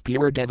 Since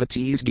pure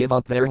devotees give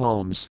up their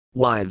homes,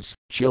 wives,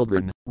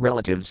 children,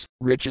 relatives,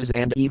 riches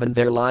and even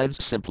their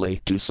lives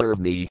simply to serve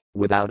me,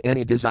 without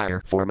any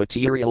desire for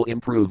material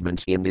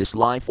improvement in this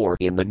life or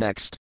in the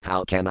next,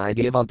 how can I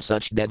give up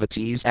such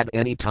devotees at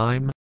any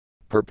time?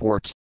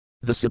 Purport.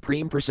 The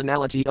Supreme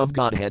Personality of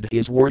Godhead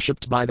is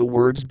worshipped by the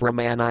words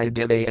Brahmanaya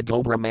Divaya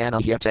Go Brahmana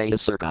Hyataya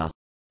Circa.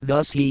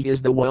 Thus he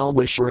is the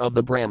well-wisher of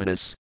the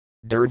Brahmanas.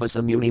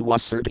 Durvasa Muni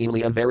was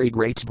certainly a very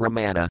great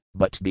Brahmana,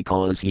 but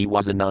because he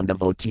was a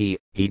non-devotee,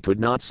 he could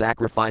not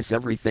sacrifice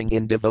everything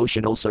in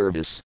devotional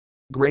service.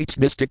 Great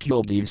mystic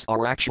yogis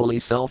are actually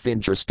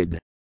self-interested.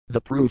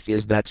 The proof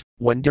is that,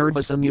 when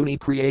Durvasa Muni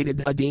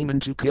created a demon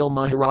to kill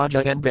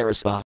Maharaja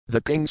Ambarasa,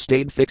 the king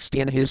stayed fixed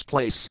in his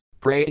place,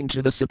 praying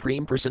to the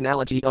Supreme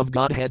Personality of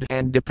Godhead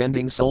and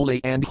depending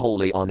solely and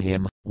wholly on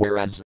him,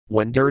 whereas,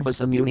 when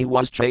Durvasa Muni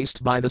was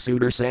chased by the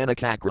Sudarsana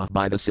Chakra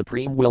by the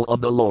supreme will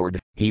of the Lord,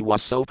 he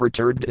was so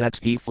perturbed that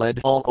he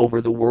fled all over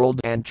the world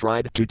and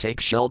tried to take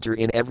shelter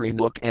in every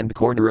nook and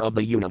corner of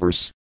the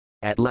universe.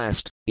 At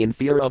last, in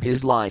fear of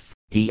his life,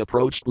 he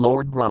approached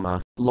Lord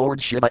Brahma, Lord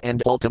Shiva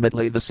and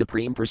ultimately the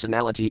Supreme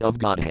Personality of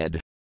Godhead.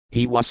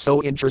 He was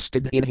so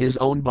interested in his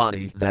own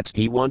body that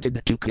he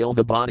wanted to kill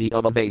the body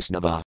of a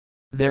Vaisnava.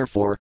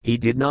 Therefore, he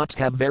did not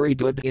have very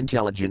good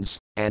intelligence,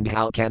 and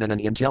how can an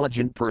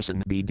intelligent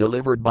person be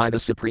delivered by the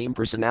Supreme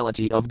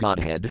Personality of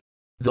Godhead?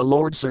 The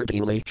Lord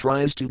certainly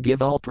tries to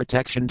give all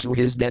protection to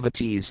his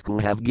devotees who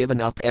have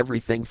given up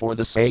everything for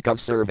the sake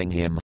of serving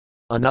him.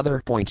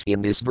 Another point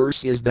in this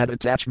verse is that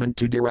attachment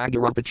to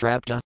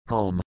Diragarapatrapta,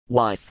 home,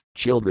 wife,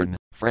 children,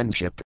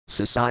 friendship,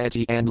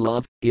 society and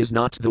love, is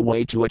not the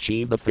way to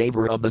achieve the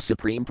favor of the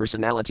Supreme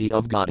Personality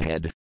of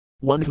Godhead.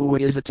 One who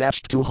is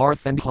attached to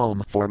hearth and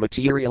home for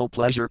material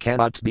pleasure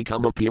cannot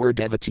become a pure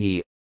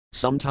devotee.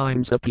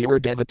 Sometimes a pure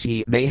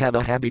devotee may have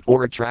a habit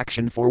or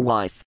attraction for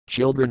wife,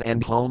 children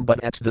and home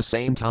but at the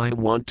same time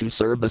want to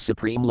serve the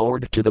Supreme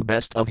Lord to the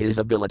best of his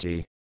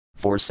ability.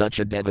 For such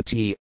a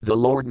devotee, the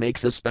Lord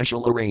makes a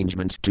special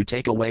arrangement to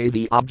take away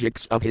the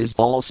objects of his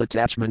false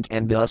attachment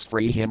and thus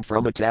free him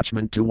from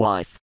attachment to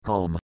wife,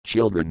 home,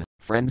 children,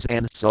 friends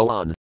and so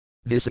on.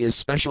 This is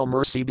special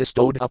mercy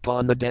bestowed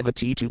upon the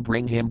devotee to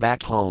bring him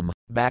back home,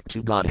 back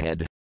to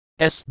Godhead.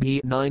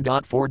 SB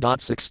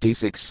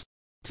 9.4.66.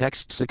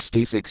 Text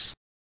 66.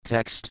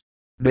 Text.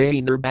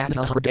 May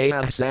Nirbata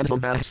Hridaya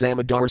Santamah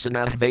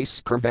Samadarsana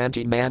Vase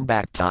Karvanti Man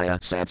Bhaktaya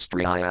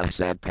Satstriyaya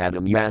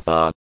Satpadam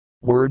Yatha.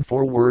 Word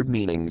for word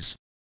meanings.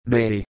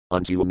 May,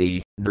 unto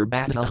me,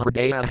 Nirbata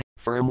Hridaya,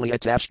 firmly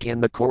attached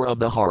in the core of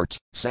the heart,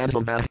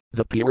 Santava,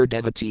 the pure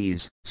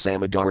devotees,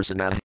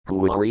 Samadarsana,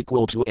 who are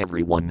equal to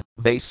everyone,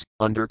 Vase,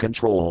 under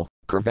control,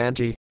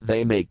 Karvanti,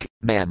 they make,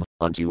 Mam,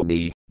 unto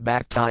me,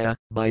 Bhaktaya,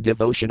 by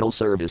devotional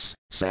service,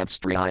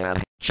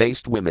 Satstriyaya,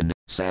 chaste women,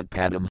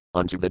 Satpadam,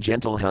 unto the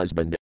gentle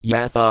husband,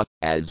 Yatha,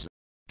 as.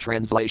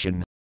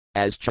 Translation.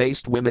 As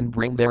chaste women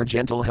bring their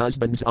gentle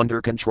husbands under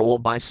control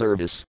by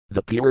service,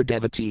 the pure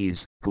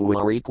devotees, who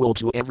are equal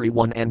to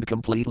everyone and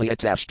completely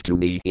attached to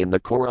me in the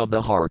core of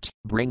the heart,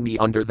 bring me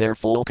under their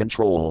full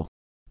control.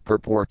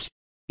 Purport.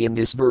 In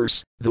this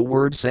verse, the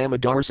word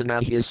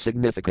Samadarsana is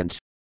significant.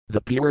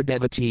 The pure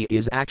devotee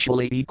is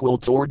actually equal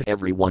toward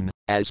everyone,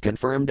 as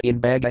confirmed in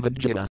Bhagavad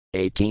Gita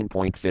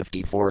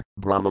 18.54,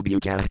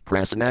 Brahmabhuta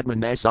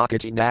Prasanatmana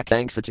Sakati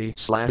Nakanksati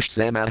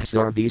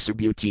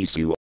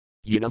 /Samahsarvisubhutisu.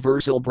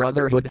 Universal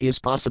brotherhood is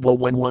possible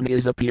when one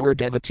is a pure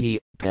devotee.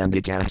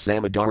 Pandita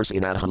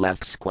Samadarsana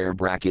left square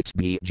bracket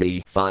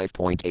BG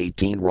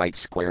 5.18 right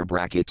square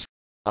bracket.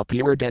 A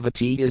pure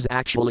devotee is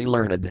actually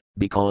learned,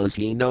 because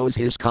he knows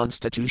his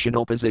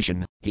constitutional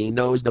position, he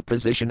knows the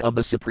position of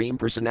the Supreme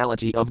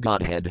Personality of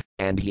Godhead,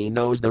 and he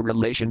knows the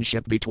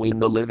relationship between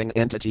the living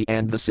entity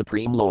and the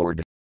Supreme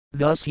Lord.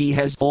 Thus he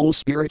has full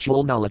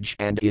spiritual knowledge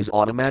and is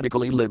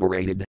automatically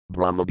liberated,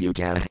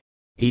 Brahmabhuta.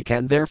 He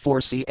can therefore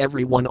see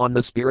everyone on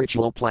the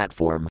spiritual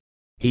platform.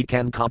 He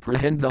can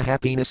comprehend the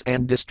happiness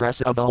and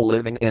distress of all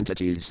living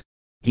entities.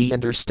 He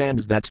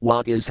understands that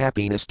what is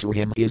happiness to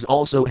him is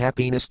also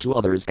happiness to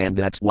others and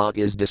that what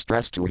is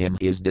distress to him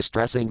is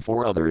distressing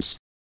for others.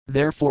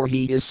 Therefore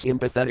he is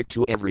sympathetic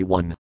to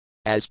everyone.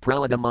 As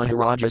Prahlada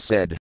Maharaja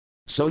said,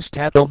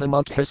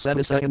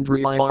 Sostatothamukhasedasa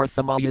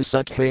Indriyarthamaya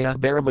Sukhaya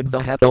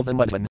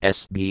Baramadvahatothamutan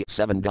SB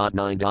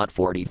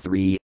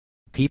 7.9.43.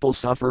 People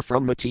suffer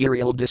from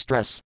material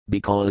distress,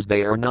 because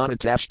they are not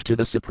attached to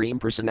the Supreme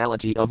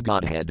Personality of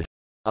Godhead.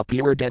 A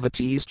pure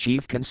devotee's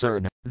chief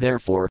concern,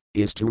 therefore,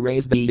 is to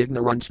raise the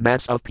ignorant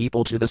mass of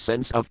people to the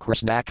sense of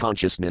Krishna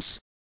consciousness.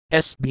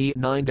 SB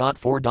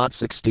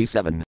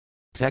 9.4.67.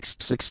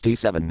 Text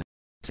 67.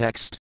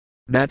 Text.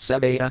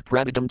 Matsavaya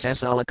praditam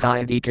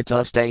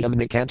tesalakayadikatastayam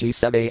nikanti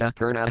savaya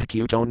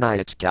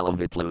purnahkutonayat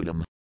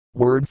kalavitpludam.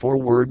 Word for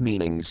word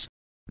meanings.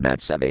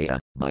 Matsavaya,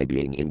 by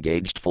being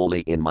engaged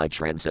fully in my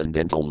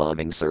transcendental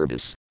loving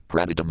service,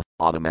 praditam,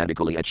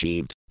 automatically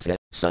achieved,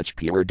 such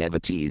pure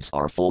devotees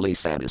are fully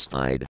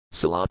satisfied.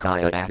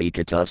 Salakaya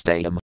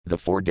ahikatastayam, the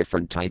four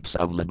different types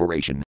of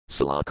liberation,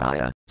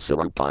 Salakaya,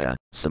 Sarupaya,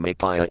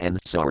 Samipaya and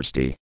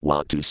Sarsti,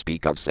 what to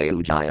speak of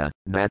Sayujaya,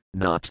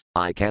 not,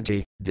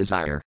 Ikanti,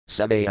 desire,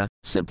 Savaya,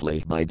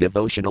 simply by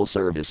devotional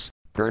service,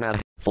 Purna,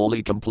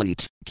 fully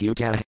complete,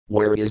 Kuta,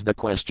 where is the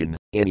question,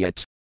 in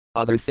it.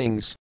 Other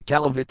things,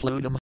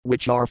 Kalavitpludam,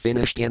 which are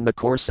finished in the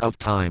course of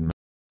time.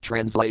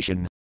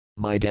 Translation.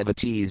 My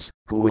devotees,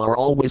 who are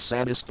always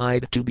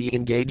satisfied to be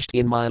engaged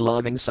in my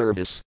loving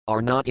service,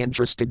 are not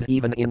interested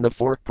even in the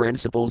four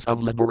principles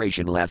of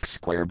liberation left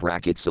square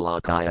bracket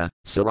Salakaya,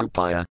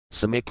 Sarupaya,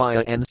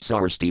 Samipaya and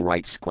Sarsti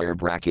right square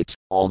bracket,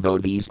 although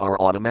these are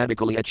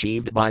automatically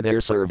achieved by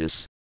their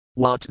service.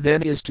 What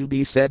then is to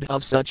be said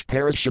of such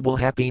perishable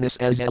happiness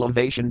as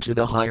elevation to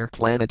the higher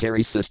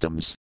planetary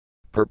systems?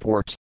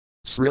 Purport.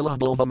 Srila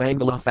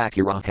Bhuvamangala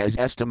Thakura has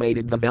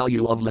estimated the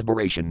value of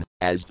liberation,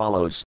 as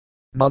follows.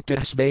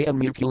 Muktahsvaya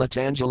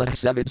Mukulatangela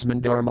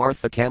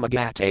Savidsmandarmartha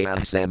Kamagataya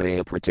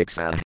Samaya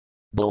Pratiksa.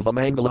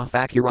 Bhuvamangala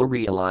Thakura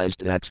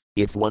realized that,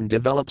 if one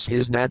develops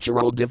his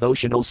natural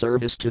devotional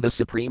service to the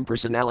Supreme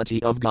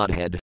Personality of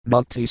Godhead,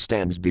 Mukti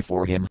stands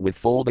before him with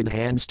folded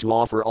hands to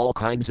offer all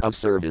kinds of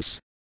service.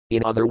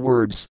 In other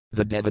words,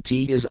 the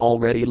devotee is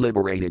already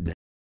liberated.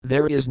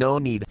 There is no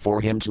need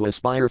for him to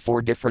aspire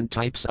for different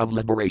types of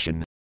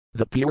liberation.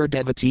 The pure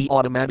devotee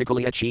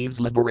automatically achieves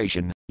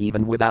liberation,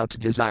 even without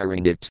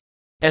desiring it.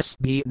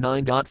 SB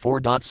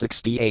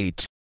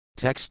 9.4.68.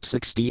 Text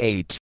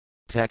 68.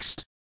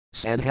 Text.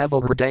 Sanhavo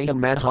hridayam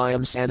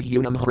madhyam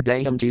sanhunam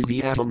hridayam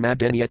tisvyatam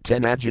madanyat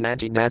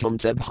tenajanati natam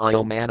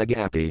tebhyo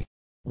managapi.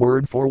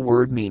 Word for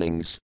word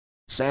meanings.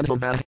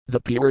 Sandhava, the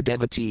pure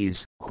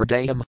devotees,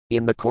 Hridayam,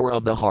 in the core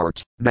of the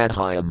heart,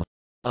 Madhyam.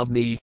 Of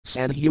me,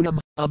 Sandhunam,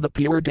 of the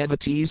pure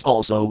devotees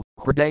also,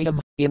 Hridayam,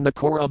 in the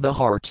core of the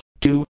heart,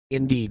 2,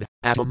 indeed,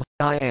 Atom,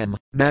 I am,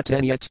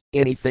 Matanyat,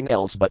 anything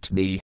else but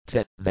me,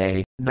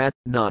 they,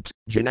 not,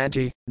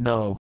 Jananti,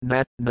 no,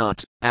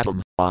 not,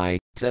 Atom, I,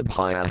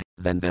 Tebhaya,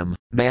 than them,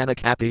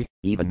 Manakapi,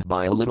 even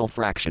by a little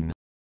fraction.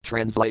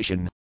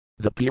 Translation.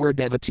 The pure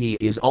devotee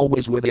is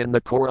always within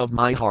the core of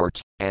my heart,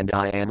 and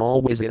I am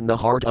always in the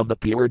heart of the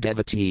pure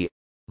devotee.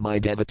 My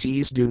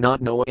devotees do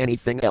not know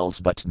anything else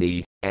but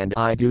me, and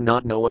I do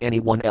not know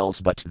anyone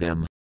else but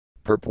them.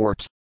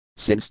 Purport.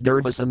 Since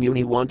Durvasa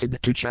Muni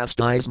wanted to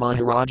chastise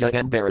Maharaja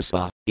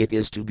Ambarasa, it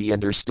is to be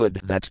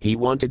understood that he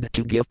wanted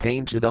to give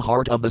pain to the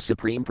heart of the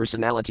Supreme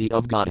Personality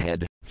of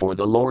Godhead, for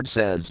the Lord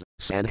says,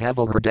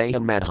 Sandhava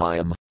Hridayam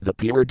Madhyam, the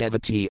pure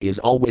devotee is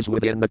always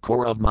within the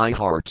core of my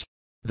heart.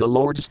 The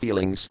Lord's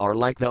feelings are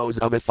like those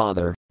of a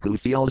father, who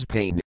feels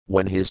pain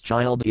when his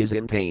child is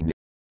in pain.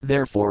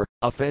 Therefore,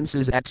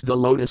 offenses at the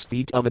lotus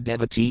feet of a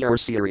devotee are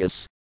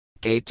serious.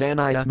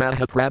 Caitanya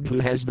Mahaprabhu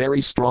has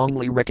very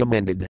strongly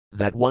recommended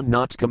that one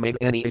not commit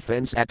any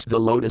offense at the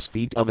lotus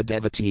feet of a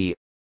devotee.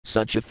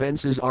 Such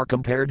offenses are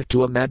compared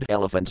to a mad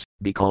elephant,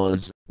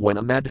 because, when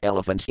a mad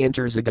elephant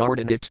enters a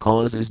garden it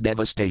causes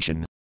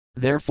devastation.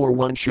 Therefore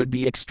one should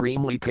be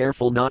extremely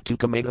careful not to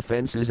commit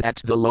offenses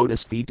at the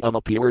lotus feet of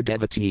a pure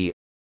devotee.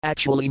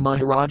 Actually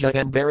Maharaja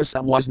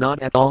Ambarasa was not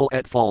at all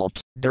at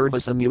fault,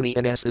 Durvasa Muni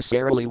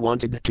unnecessarily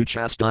wanted to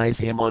chastise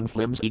him on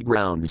flimsy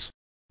grounds.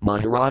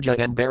 Maharaja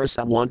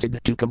Ambarasa wanted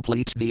to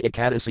complete the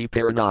Ekadasi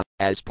Parana,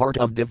 as part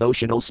of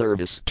devotional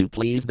service to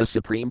please the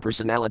Supreme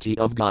Personality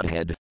of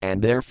Godhead, and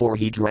therefore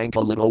he drank a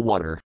little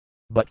water.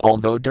 But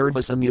although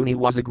Durvasa Muni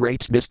was a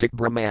great mystic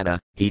Brahmana,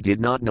 he did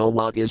not know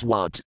what is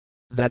what.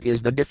 That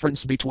is the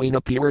difference between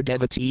a pure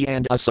devotee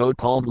and a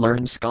so-called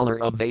learned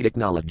scholar of Vedic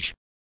knowledge.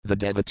 The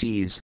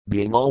devotees,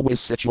 being always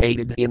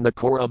situated in the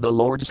core of the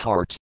Lord's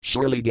heart,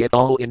 surely get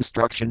all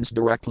instructions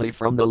directly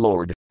from the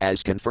Lord,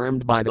 as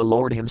confirmed by the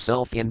Lord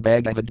himself in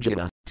Bhagavad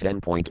Gita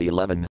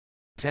 10.11.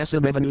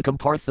 Tesamivanukam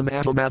partham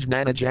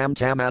atomajnanajam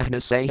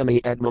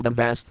tamahnasayami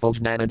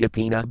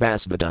atmadavasthvojnanadipina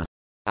basvata.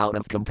 Out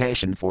of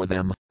compassion for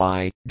them,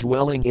 I,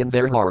 dwelling in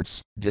their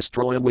hearts,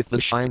 destroy with the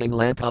shining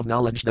lamp of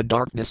knowledge the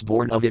darkness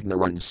born of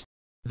ignorance.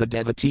 The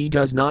devotee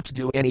does not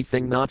do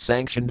anything not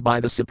sanctioned by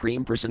the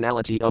Supreme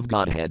Personality of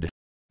Godhead.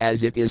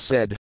 As it is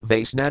said,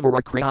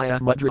 Vaisnavara Kriya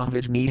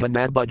Mudravijniha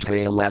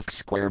Madbujhaya left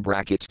square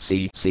bracket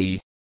CC.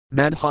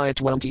 Madhya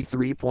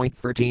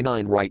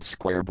 23.39 right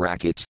square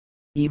bracket.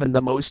 Even the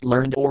most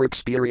learned or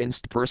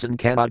experienced person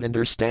cannot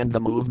understand the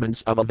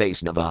movements of a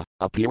Vaisnava,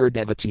 a pure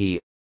devotee.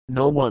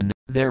 No one,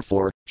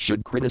 therefore,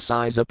 should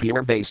criticize a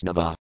pure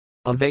Vaisnava.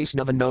 A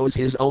Vaisnava knows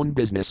his own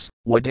business,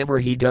 whatever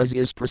he does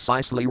is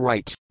precisely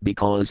right,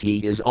 because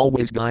he is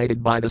always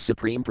guided by the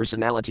Supreme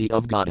Personality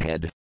of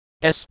Godhead.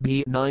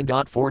 SB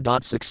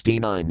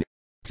 9.4.69.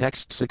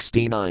 Text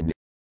 69.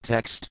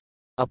 Text.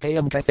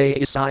 Apayam kathe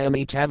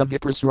isayami tava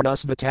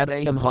viprasranas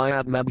vatadayam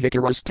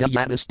hyatmabvikaras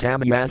tayadas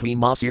tamayahi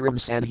masiram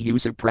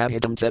sanhusa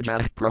prahitam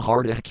tajah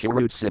prahardah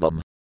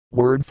kurutsibam.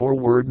 Word for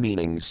word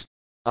meanings.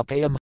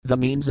 Apayam, the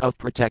means of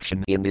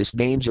protection in this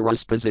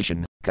dangerous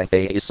position,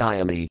 kathe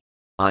isayami.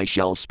 I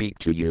shall speak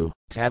to you,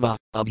 Tava,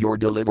 of your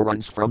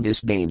deliverance from this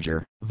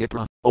danger,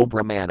 Vipra, O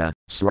Brahmana,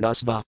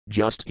 Sranasva,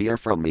 just hear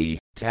from me,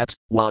 Tat,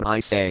 what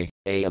I say,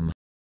 Ayam.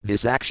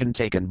 This action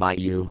taken by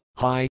you,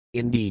 hi,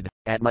 indeed,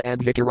 Atma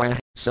and Vikara,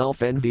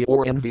 self-envy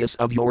or envious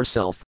of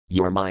yourself,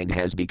 your mind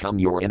has become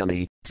your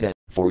enemy, Te,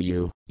 for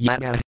you,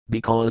 Yada,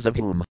 because of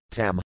whom,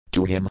 Tam,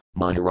 to him,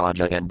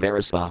 Maharaja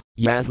Ambarasa,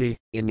 Yahi,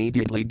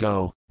 immediately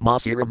go,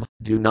 Masiram,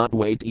 do not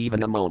wait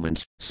even a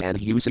moment,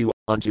 Sanhusu,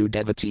 unto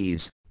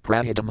devotees.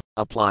 Prahitam,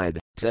 applied,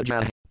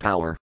 Teja,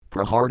 power,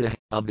 Praharda,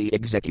 of the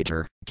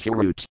executor,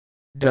 Kurut,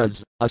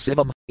 does,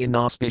 Asivam,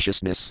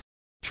 inauspiciousness.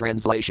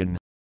 Translation.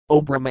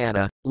 O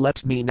Brahmana,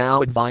 let me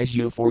now advise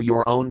you for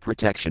your own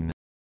protection.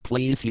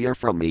 Please hear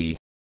from me.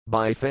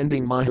 By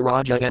offending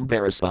Maharaja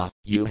Ambarasa,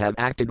 you have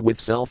acted with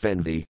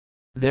self-envy.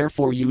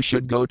 Therefore you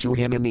should go to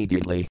him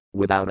immediately,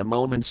 without a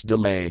moment's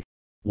delay.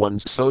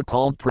 One's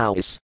so-called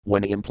prowess,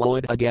 when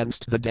employed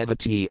against the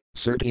devotee,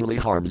 certainly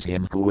harms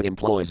him who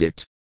employs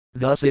it.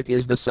 Thus it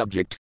is the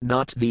subject,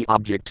 not the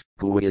object,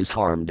 who is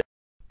harmed.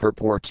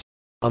 Purport.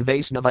 A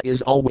Vaisnava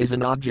is always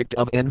an object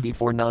of envy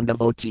for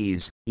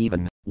non-devotees,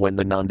 even when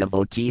the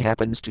non-devotee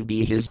happens to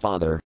be his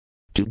father.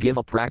 To give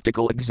a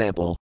practical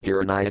example,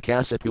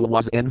 Hiranyakasipu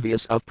was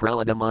envious of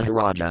Prahlada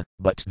Maharaja,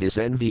 but this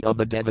envy of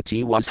the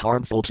devotee was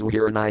harmful to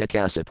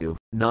Hiranyakasipu,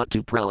 not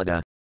to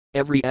Prahlada.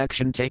 Every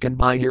action taken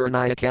by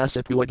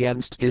Hiranyakasipu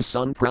against his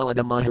son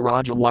Prahlada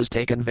Maharaja was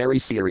taken very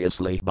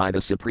seriously by the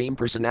Supreme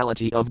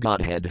Personality of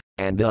Godhead,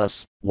 and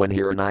thus, when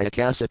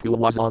Hiranyakasipu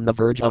was on the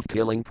verge of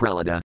killing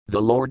Prahlada,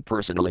 the Lord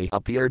personally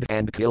appeared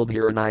and killed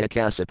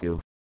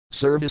Hiranyakasipu.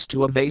 Service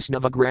to a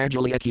Vaisnava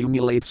gradually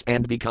accumulates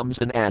and becomes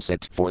an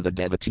asset for the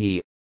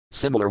devotee.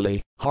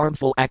 Similarly,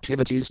 harmful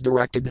activities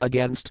directed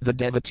against the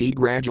devotee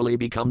gradually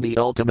become the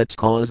ultimate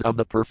cause of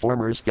the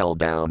performer's fall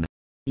down.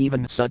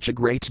 Even such a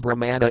great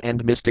Brahmana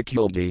and mystic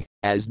yogi,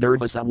 as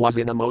Durvasa was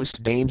in a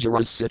most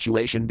dangerous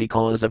situation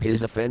because of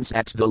his offense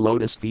at the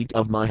lotus feet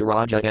of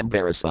Maharaja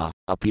Ambarasa,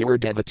 a pure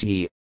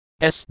devotee.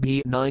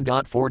 SB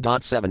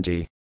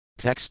 9.4.70.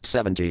 Text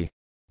 70.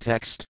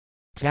 Text.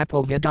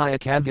 Tapo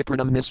Vidayaka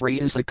Vipranam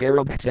Nisriyasa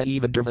Karabhata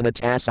Eva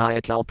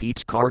Drvanatasaya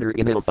Kalpit Carter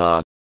in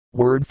Iltha.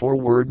 Word for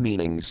word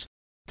meanings.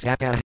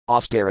 Tapa,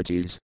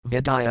 austerities,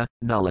 Vidya,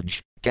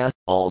 knowledge, Ka,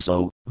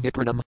 also,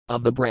 Vipranam,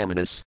 of the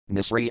Brahmanas,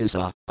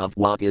 Nisriyasa, of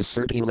what is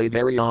certainly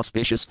very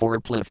auspicious for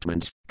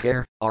upliftment,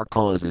 Kar, are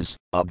causes,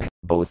 of,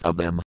 both of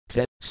them,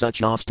 Te,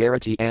 such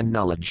austerity and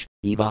knowledge,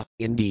 Eva,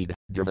 indeed,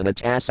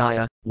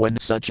 Drvanatasaya, when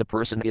such a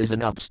person is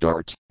an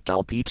upstart,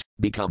 Kalpit,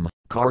 become,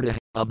 Karta,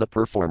 of the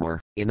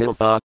performer, in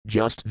Iltha,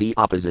 just the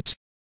opposite.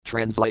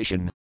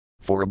 Translation.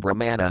 For a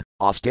Brahmana,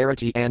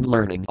 austerity and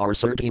learning are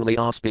certainly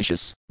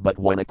auspicious, but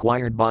when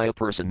acquired by a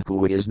person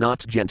who is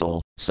not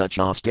gentle, such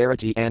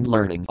austerity and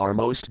learning are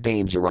most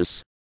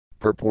dangerous.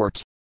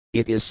 Purport.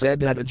 It is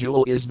said that a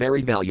jewel is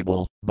very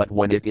valuable, but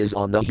when it is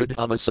on the hood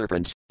of a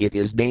serpent, it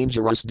is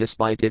dangerous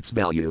despite its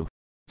value.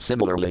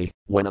 Similarly,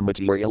 when a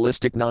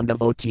materialistic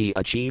non-devotee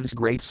achieves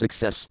great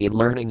success in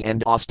learning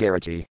and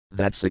austerity,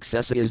 that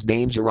success is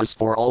dangerous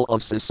for all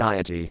of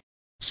society.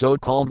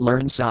 So-called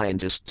learned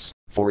scientists,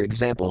 for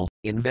example,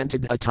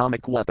 invented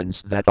atomic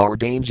weapons that are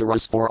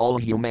dangerous for all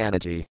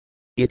humanity.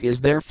 It is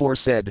therefore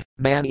said,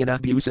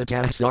 Manina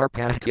busatah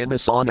sarpah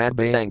kimasanad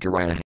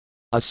bayankarah.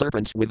 A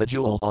serpent with a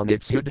jewel on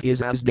its hood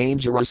is as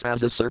dangerous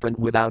as a serpent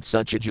without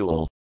such a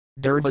jewel.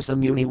 Durvasa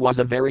Muni was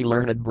a very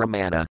learned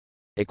Brahmana,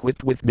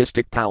 equipped with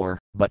mystic power,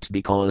 but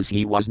because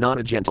he was not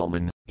a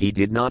gentleman, he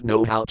did not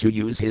know how to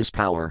use his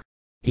power.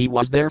 He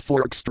was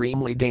therefore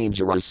extremely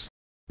dangerous.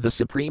 The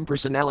Supreme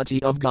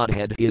Personality of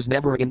Godhead is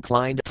never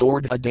inclined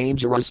toward a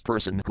dangerous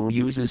person who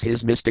uses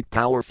his mystic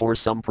power for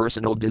some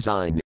personal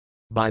design.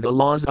 By the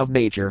laws of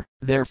nature,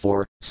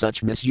 therefore,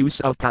 such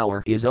misuse of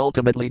power is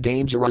ultimately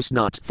dangerous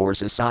not for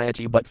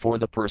society but for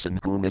the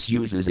person who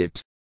misuses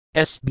it.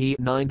 SB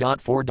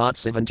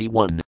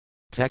 9.4.71.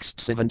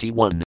 Text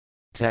 71.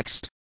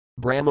 Text.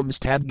 Brahmams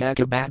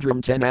tabgaka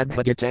badram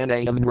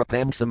tenadbhagatanayam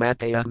nrapam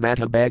samataya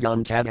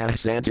matabhagan tabah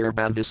santir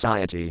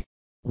bhavisayati.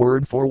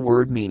 Word for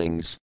word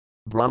meanings.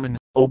 Brahman,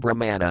 O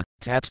Brahmana,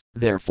 tat,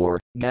 therefore,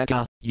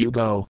 gaka, you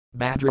go,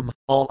 badram,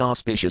 all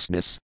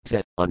auspiciousness,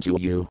 te, unto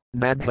you,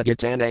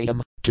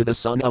 Madhvagatanayam, to the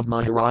son of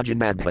Maharaja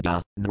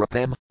Madhvaga,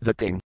 Nrapam, the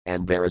king,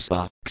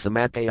 Ambarasa,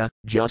 Ksamataya,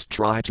 just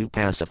try to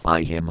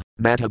pacify him,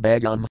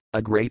 Matabhagam,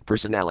 a great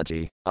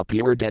personality, a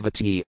pure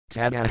devotee,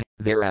 Tada,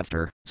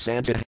 thereafter,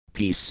 Santa,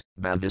 peace,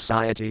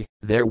 Bhavisayati,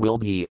 there will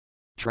be.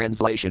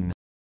 Translation.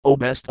 O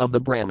best of the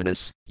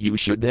Brahmanas, you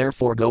should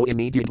therefore go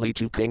immediately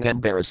to King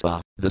Ambarasa,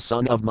 the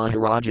son of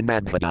Maharaja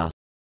Madhvaga.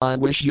 I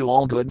wish you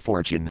all good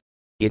fortune.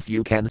 If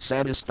you can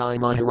satisfy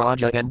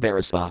Maharaja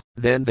Ambarasa,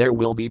 then there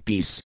will be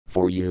peace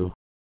for you.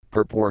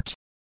 Purport.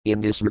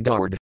 In this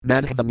regard,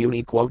 Madhva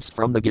Muni quotes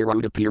from the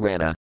Garuda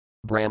Purana.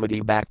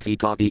 Brahmadi Bhakti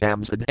Kati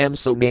Amsad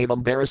Emso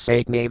Navam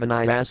Barasak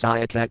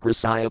Navanayasaya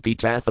Kakrasaya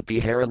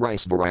Pitathapi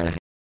Hararisvara.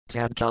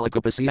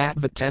 Tadkalikapasya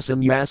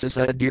Advatesam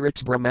Yasasa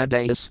Adirat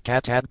Brahmadayas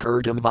Katab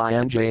Kurdam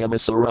Vyanjayam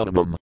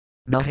Asarodamam.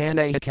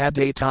 Nahanaya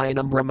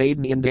Kadatayanam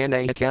Brahmadnian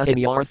Danaya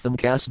Kahanyartham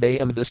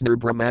Kasvayam Visnur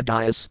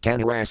Brahmadayas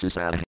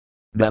Kanarasasa.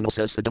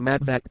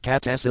 Manasasadamadvak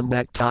Katasam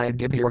Vaktaya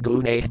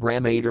Dibhirgune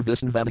Brahmadar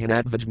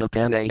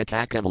Visnvadhanadvajnapanaya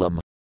Kakavalam.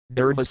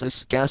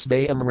 Durvasas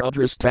Kasvayam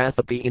Rudras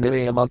Tathapi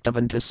Inayam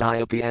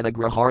Uktavantasayapi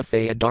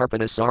Anagraharthaya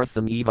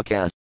Darpanasartham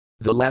Evakas.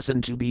 The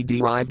lesson to be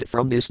derived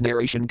from this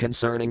narration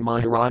concerning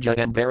Maharaja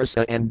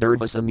Ambarasa and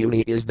Durvasa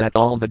Muni is that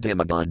all the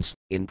demigods,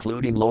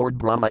 including Lord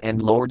Brahma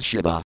and Lord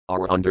Shiva,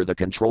 are under the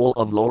control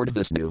of Lord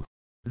Vishnu.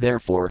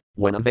 Therefore,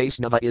 when a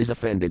Vaisnava is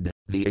offended,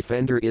 the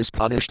offender is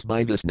punished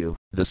by Vishnu,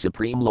 the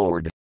Supreme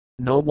Lord.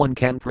 No one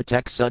can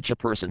protect such a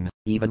person,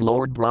 even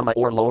Lord Brahma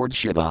or Lord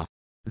Shiva.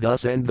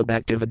 Thus end the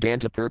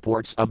Bhaktivedanta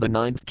purports of the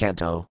 9th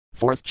canto,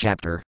 4th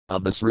chapter,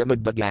 of the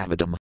Srimad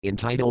Bhagavatam,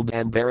 entitled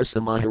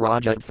Ambarasa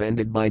Maharaja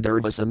offended by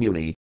Durvasa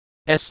Muni.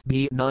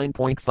 SB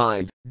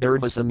 9.5,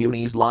 Durvasa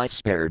Muni's life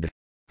spared.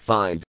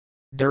 5.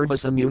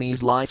 Durvasa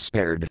Muni's life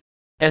spared.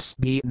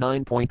 SB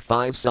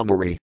 9.5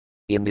 Summary.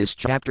 In this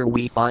chapter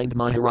we find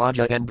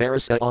Maharaja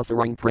Ambarasa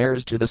offering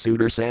prayers to the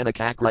Sudarsana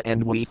Chakra,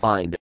 and we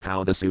find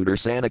how the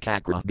Sudarsana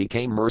Chakra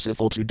became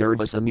merciful to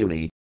Durvasa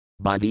Muni.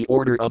 By the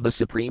order of the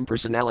Supreme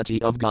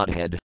Personality of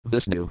Godhead,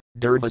 Vishnu,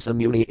 Durvasa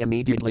Muni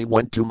immediately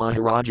went to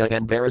Maharaja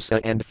Ambarasa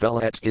and fell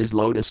at his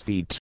lotus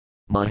feet.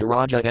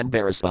 Maharaja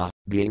Ambarasa,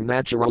 being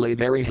naturally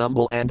very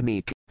humble and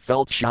meek,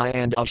 felt shy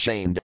and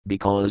ashamed,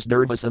 because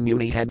Durvasa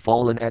Muni had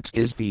fallen at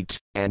his feet,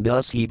 and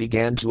thus he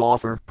began to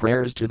offer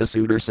prayers to the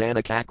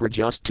Sudarsana Chakra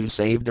just to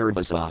save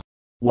Durvasa.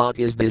 What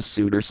is this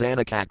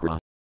Sudarsana Chakra?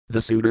 The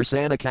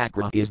Sudarsana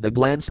Chakra is the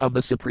glance of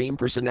the Supreme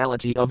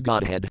Personality of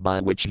Godhead by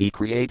which he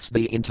creates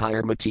the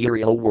entire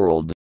material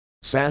world.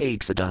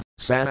 Sahasrata,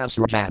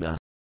 Sahasrajata.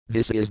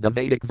 This is the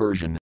Vedic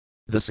version.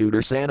 The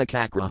Sudarsana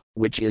Chakra,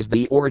 which is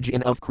the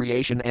origin of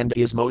creation and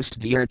is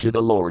most dear to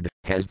the Lord,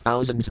 has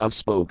thousands of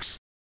spokes.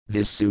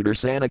 This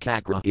Sudarsana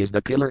Chakra is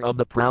the killer of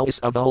the prowess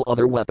of all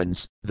other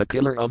weapons, the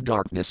killer of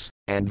darkness,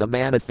 and the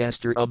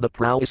manifester of the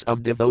prowess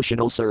of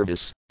devotional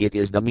service. It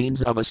is the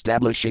means of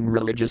establishing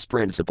religious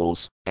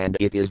principles, and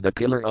it is the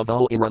killer of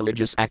all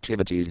irreligious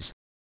activities.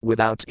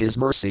 Without his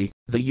mercy,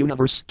 the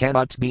universe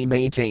cannot be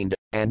maintained,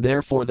 and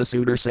therefore the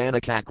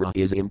Sudarsana Chakra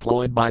is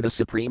employed by the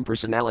Supreme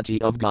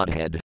Personality of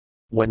Godhead.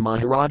 When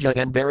Maharaja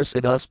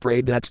Ambarasa thus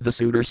prayed that the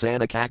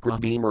Sudarsana Chakra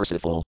be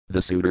merciful, the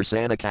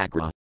Sudarsana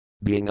Chakra,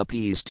 being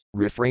appeased,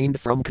 refrained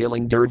from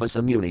killing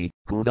Durvasa Muni,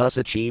 who thus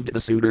achieved the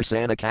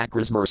Sudarsana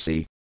Chakra's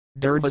mercy.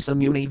 Durvasa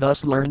Muni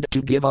thus learned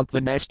to give up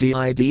the nasty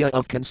idea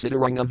of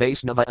considering a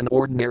Vaisnava an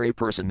ordinary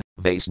person,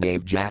 Vaisnav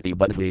Jati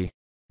Budhi.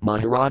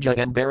 Maharaja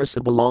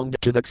Ambarasa belonged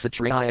to the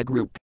Kshatriya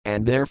group,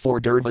 and therefore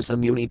Durvasa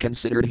Muni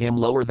considered him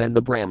lower than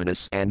the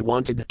Brahmanas and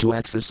wanted to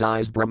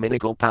exercise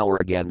Brahminical power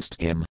against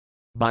him.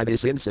 By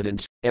this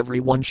incident,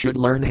 everyone should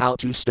learn how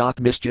to stop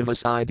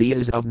mischievous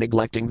ideas of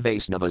neglecting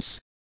Vaisnavas.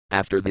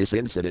 After this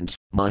incident,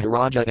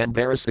 Maharaja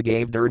Ambarasa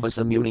gave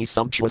Durvasa Muni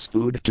sumptuous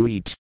food to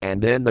eat,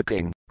 and then the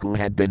king, who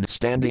had been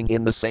standing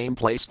in the same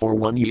place for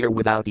 1 year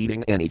without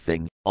eating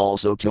anything,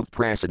 also took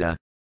prasada.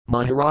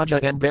 Maharaja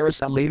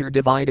Ambarasa later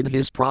divided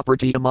his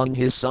property among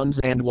his sons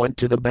and went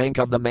to the bank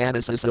of the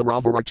Manasa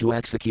Sarovara to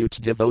execute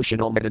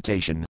devotional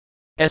meditation.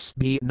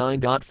 SB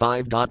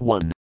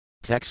 9.5.1.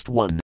 Text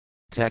 1.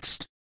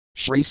 Text.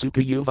 Shri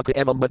Sukha Yuvaka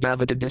Evam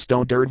Madhavata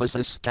Disto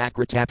Durvasas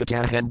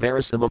Kakratapata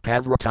Ambarasama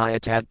Pavrataya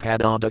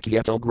Tadpadada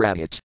Kyeto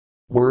Gravyat.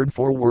 Word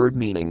for word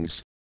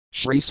meanings.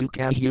 Shri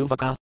Sukha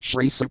Yuvaka,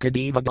 Shri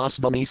Sukadeva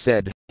Goswami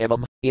said,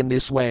 Evam, in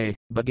this way,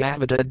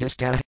 Bhagavata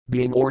Dista,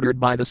 being ordered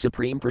by the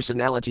Supreme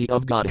Personality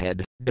of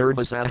Godhead,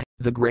 Durvasa,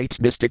 the great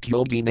mystic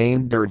yogi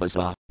named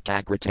Durvasa,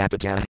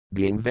 Kakratapata,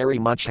 being very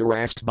much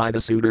harassed by the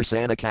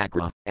Sudarsana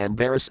Chakra,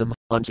 Ambarasam,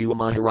 unto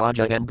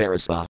Maharaja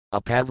Ambarasa,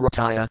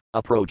 Apavrataya,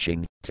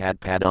 approaching,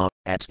 Tadpada,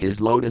 at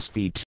his lotus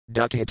feet,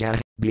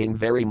 Dukkata, being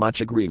very much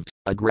aggrieved,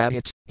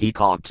 Agravyat, he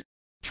caught.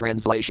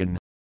 Translation.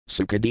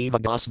 Sukadeva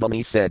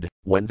Goswami said,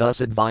 when thus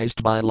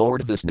advised by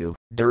Lord Vishnu,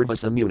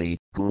 Durvasa Muni,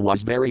 who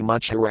was very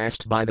much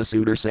harassed by the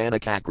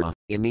Sudarsana Chakra,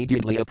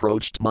 immediately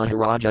approached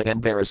Maharaja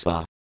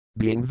Ambarasa.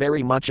 Being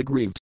very much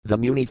aggrieved, the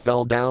Muni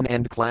fell down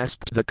and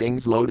clasped the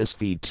king's lotus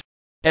feet.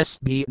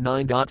 SB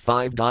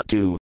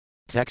 9.5.2.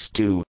 Text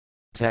 2.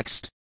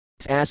 Text.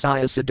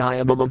 Tasaya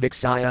Sadayamama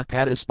Viksaya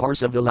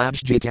Padasparsa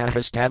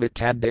Vilabjitahastavit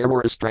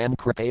Taddarwarastram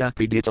Kripaya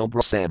Pidito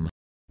Brasem.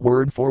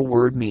 Word for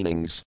word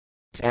meanings.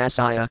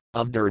 Tasaya,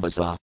 of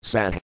Durvasa,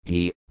 Sah,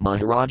 he,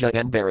 Maharaja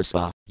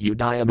Ambarasa,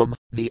 Udayamam,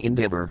 the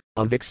endeavor,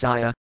 of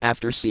Viksaya,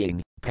 after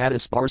seeing,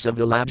 Padasparsa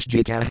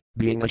Vilabjita,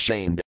 being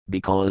ashamed,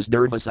 because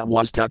Durvasa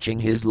was touching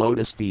his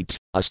lotus feet,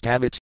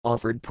 Astavit,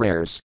 offered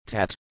prayers,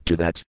 Tat, to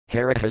that,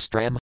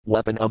 Haratastram,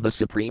 weapon of the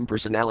Supreme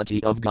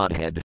Personality of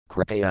Godhead,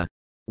 Kripaya,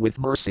 with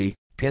mercy,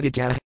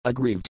 Pidita,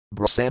 aggrieved,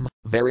 Brasem,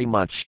 very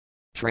much.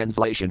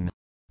 Translation.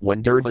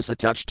 When Durvasa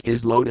touched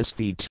his lotus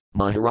feet,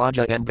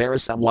 Maharaja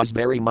Ambarasa was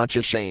very much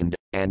ashamed,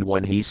 and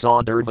when he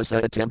saw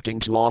Durvasa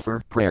attempting to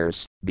offer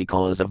prayers,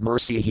 because of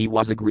mercy he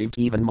was aggrieved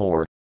even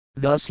more.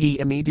 Thus he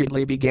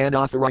immediately began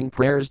offering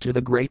prayers to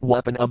the great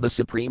weapon of the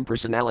Supreme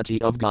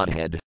Personality of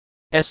Godhead.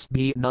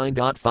 SB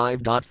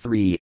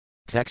 9.5.3.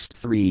 Text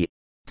 3.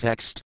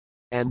 Text.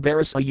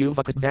 Ambarasa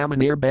Yuvakatvam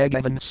Anir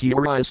Bhagavan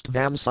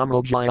Surayastvam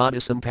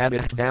Samrojayadasam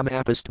Pavitvam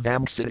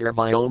Apastvam Ksitir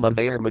Vyoma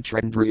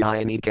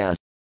Vairmatrendriyanika.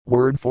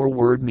 Word for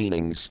word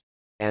meanings.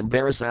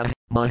 Ambarasa,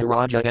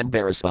 Maharaja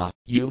Ambarasa,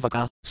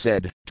 Yuvaka,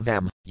 said,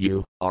 Tvam,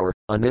 you, are,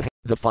 Anit,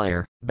 the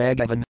fire,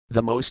 Bhagavan,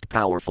 the most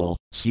powerful,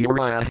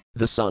 Surya,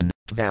 the sun,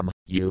 Tvam,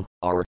 you,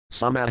 are,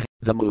 Sama,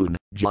 the moon,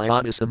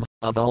 Jayadasam,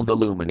 of all the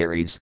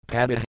luminaries,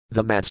 Pada,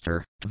 the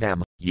master,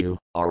 Tvam, you,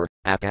 are,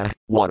 Apa,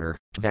 water,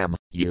 Tvam,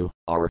 you,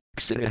 are,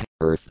 Ksita,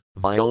 earth,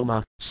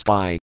 Vyoma,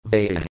 sky,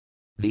 Veda,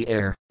 the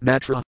air,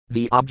 Matra,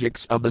 the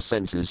objects of the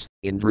senses,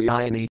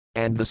 Indriyani,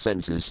 and the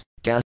senses,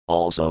 Ka,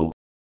 also.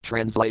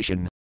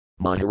 Translation.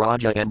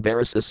 Maharaja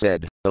Ambarasa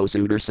said, O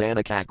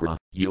Sudarsana Chakra,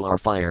 you are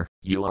fire,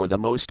 you are the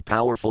most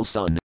powerful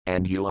sun,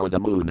 and you are the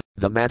moon,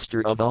 the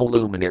master of all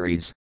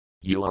luminaries.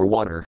 You are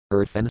water,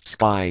 earth and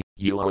sky,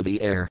 you are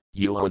the air,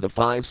 you are the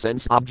 5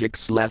 sense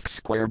objects left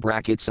square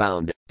bracket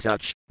sound,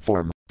 touch,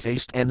 form,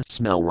 taste and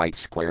smell right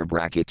square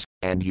bracket,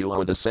 and you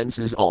are the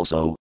senses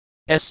also.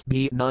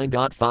 SB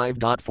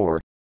 9.5.4.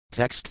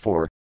 Text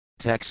 4.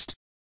 Text.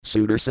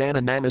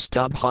 Sudarsana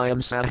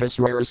Namastabhyam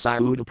Sahasrara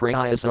Sayuda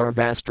Prayas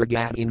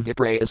Arvastragat in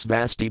Viprayas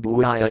Vasti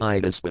Bhuaya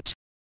Idaspat.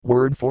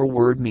 Word for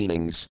word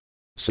meanings.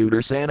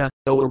 Sudarsana,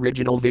 O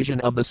original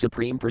vision of the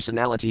Supreme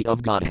Personality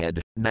of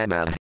Godhead,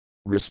 Namah.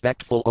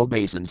 Respectful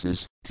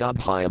obeisances,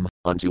 Tabhyam,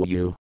 unto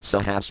you,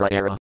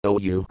 Sahasrara, O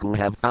you who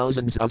have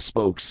thousands of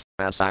spokes,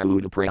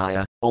 Asayuda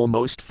Praya, O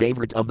most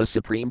favorite of the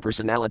Supreme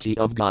Personality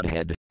of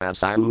Godhead,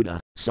 Asayuda,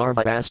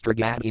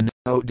 Sarvavastragatin,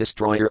 O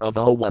destroyer of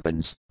all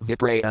weapons,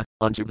 Vipraya,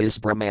 unto this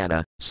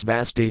Brahmana,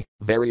 Svasti,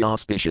 very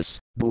auspicious,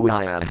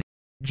 Bhuaya.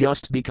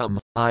 Just become,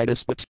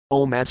 Idaspat,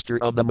 O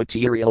master of the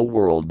material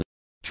world.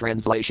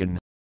 Translation.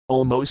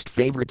 O most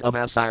favorite of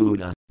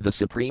Asayuta, the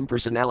Supreme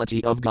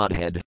Personality of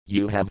Godhead,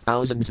 you have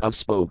thousands of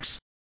spokes.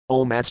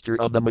 O Master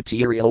of the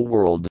material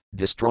world,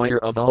 destroyer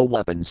of all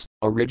weapons,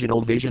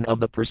 original vision of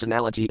the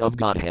Personality of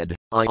Godhead,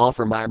 I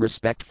offer my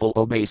respectful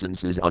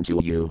obeisances unto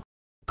you.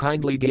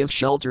 Kindly give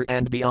shelter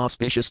and be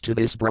auspicious to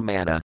this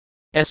Brahmana.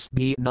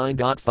 SB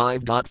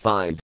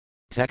 9.5.5.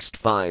 Text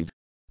 5.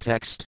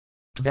 Text.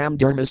 Tvam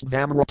dermis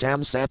tvam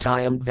ratam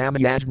satyam tvam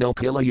yajno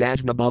kila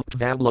yajna bhuk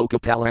tvam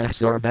lokapala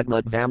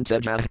sarvatma tvam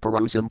tejah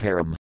parosam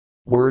param.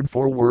 Word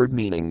for word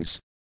meanings.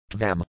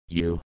 Tvam,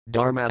 you,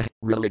 dharma,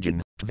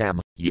 religion, tvam,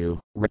 you,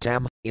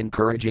 ratam,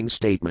 encouraging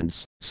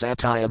statements,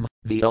 satyam,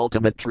 the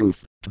ultimate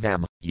truth,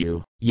 tvam,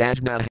 you,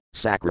 yajna,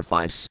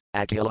 sacrifice,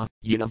 akila,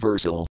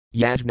 universal,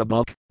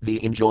 yajnabhuk,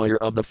 the enjoyer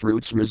of the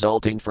fruits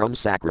resulting from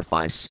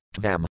sacrifice,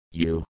 tvam,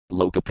 you,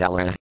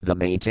 lokapala, the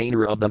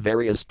maintainer of the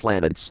various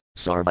planets,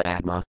 sarva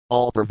atma,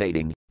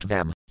 all-pervading,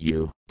 tvam,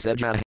 you,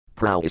 teja,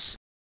 prowess,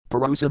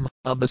 parosam,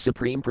 of the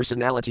Supreme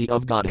Personality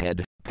of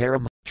Godhead,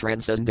 param,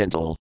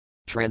 transcendental.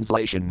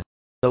 Translation.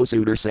 O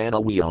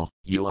Sudarsana wheel,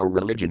 you are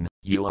religion,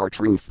 you are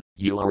truth,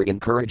 you are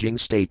encouraging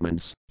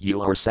statements, you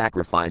are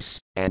sacrifice,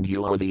 and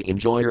you are the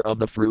enjoyer of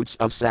the fruits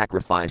of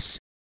sacrifice.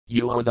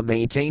 You are the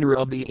maintainer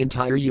of the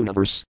entire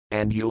universe,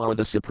 and you are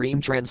the supreme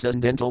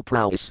transcendental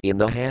prowess in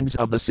the hands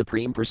of the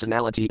Supreme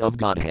Personality of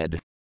Godhead.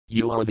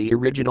 You are the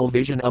original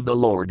vision of the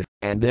Lord,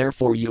 and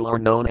therefore you are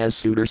known as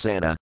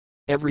Sudarsana.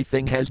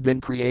 Everything has been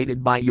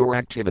created by your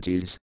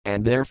activities,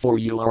 and therefore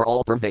you are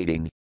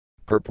all-pervading.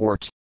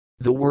 Purport.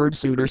 The word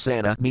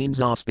Sudarsana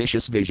means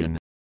auspicious vision.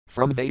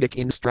 From Vedic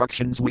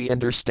instructions we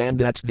understand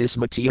that this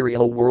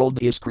material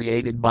world is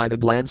created by the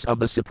glance of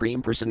the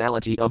Supreme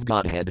Personality of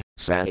Godhead,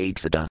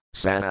 Saikshata,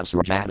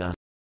 Sahasrajata.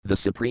 The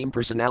Supreme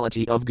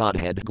Personality of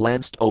Godhead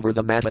glanced over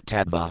the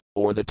Mahatattva,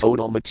 or the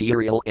total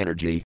material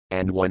energy,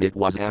 and when it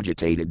was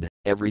agitated,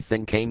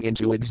 everything came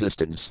into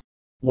existence.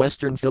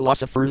 Western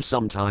philosophers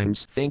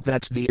sometimes think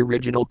that the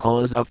original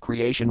cause of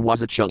creation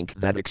was a chunk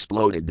that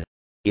exploded.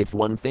 If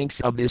one thinks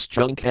of this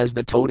chunk as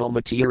the total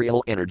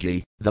material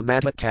energy, the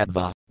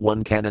Mahatattva,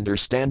 one can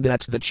understand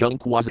that the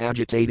chunk was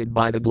agitated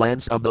by the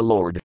glance of the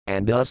Lord,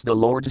 and thus the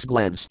Lord's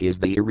glance is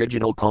the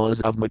original cause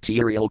of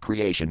material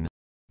creation.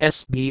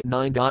 SB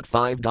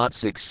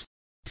 9.5.6.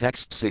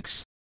 Text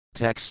 6.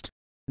 Text.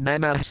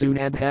 Namah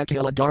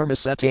Sunadhakila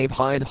Dharmasatave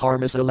Hide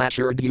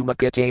Harmasalashur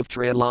Dumakatave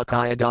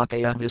Trilakaya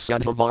Dakaya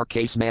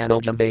Visudhavarkase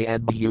Manojave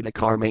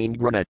Adbhudakarmain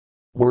Granat.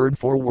 Word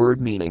for word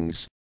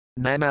meanings.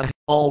 Namah,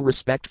 all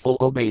respectful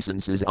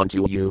obeisances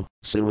unto you,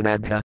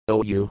 Sunadha,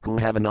 O you who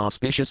have an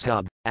auspicious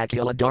hub,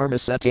 Akila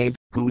Dharmasatave,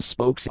 whose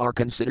spokes are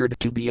considered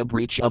to be a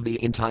breach of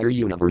the entire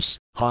universe,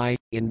 Hi,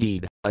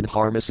 indeed,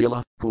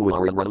 Adharmasila, who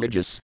are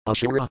irreligious,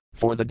 Ashura,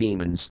 for the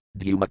demons,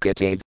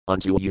 Dumakatave,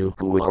 unto you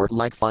who are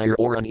like fire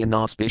or an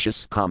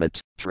inauspicious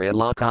comet,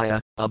 Trilakaya,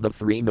 of the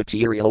three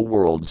material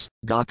worlds,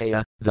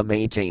 Gakaya, the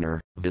maintainer,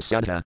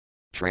 Visudha,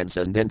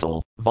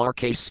 transcendental,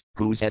 Varkase,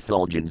 whose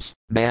effulgence,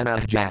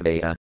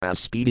 Manajavaya, as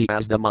speedy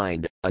as the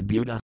mind,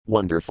 Adbhuta,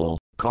 wonderful,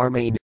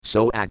 Karmain,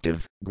 so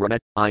active, Granat,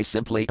 I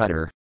simply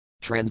utter.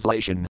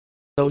 Translation.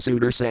 O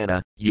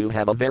Sudarsana, you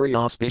have a very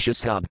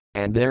auspicious hub,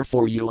 and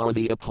therefore you are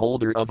the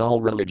upholder of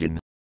all religion.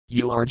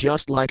 You are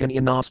just like an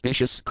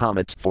inauspicious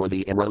comet for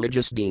the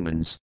irreligious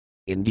demons.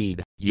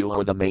 Indeed, you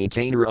are the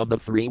maintainer of the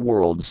three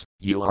worlds,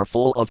 you are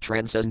full of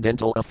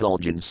transcendental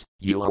effulgence,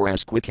 you are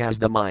as quick as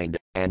the mind,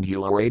 and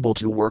you are able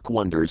to work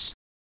wonders.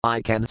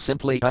 I can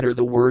simply utter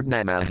the word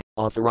Namah,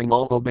 offering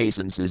all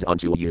obeisances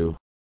unto you.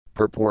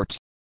 Purport.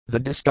 The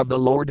disk of the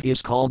Lord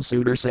is called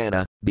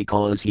Sudarsana,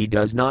 because he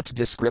does not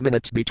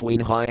discriminate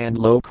between high and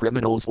low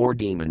criminals or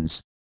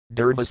demons.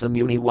 Durvasa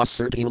Muni was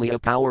certainly a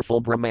powerful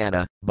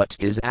Brahmana, but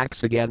his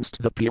acts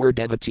against the pure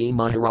devotee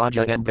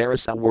Maharaja and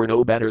Varasa were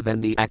no better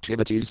than the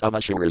activities of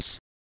Asuras.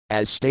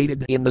 As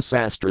stated in the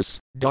Sastras,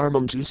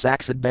 Dharmam tu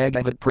Saksad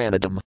Bhagavat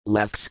Pranadam,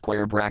 left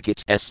square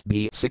bracket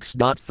SB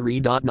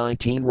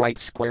 6.3.19 right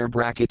square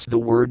bracket. The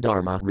word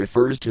Dharma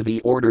refers to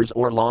the orders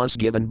or laws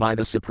given by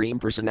the Supreme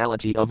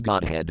Personality of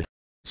Godhead.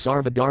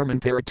 Sarvadharman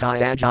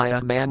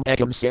Paritayajaya Man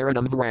Ekam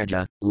Saranam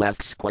Vraja,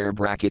 left square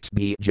bracket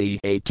BG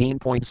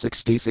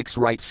 18.66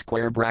 right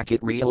square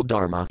bracket. Real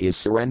Dharma is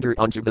surrender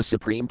unto the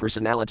Supreme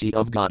Personality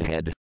of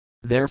Godhead.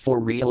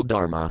 Therefore real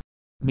Dharma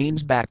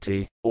means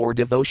bhakti, or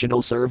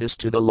devotional service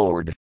to the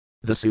Lord.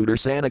 The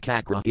Sudarsana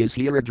Chakra is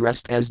here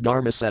addressed as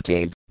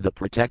Dharmasatave, the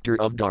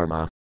protector of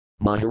Dharma.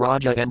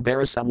 Maharaja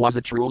Ambarasa was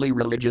a truly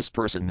religious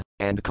person,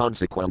 and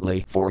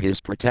consequently for his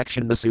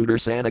protection the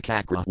Sudarsana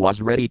Chakra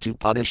was ready to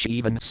punish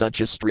even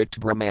such a strict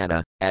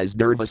Brahmana as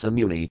Durvasa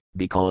Muni,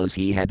 because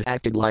he had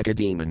acted like a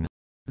demon.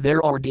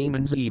 There are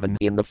demons even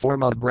in the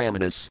form of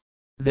Brahmanas.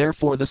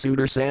 Therefore the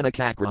Sudarsana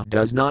Chakra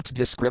does not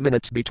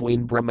discriminate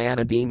between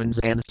Brahmana demons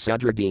and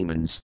Sudra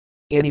demons.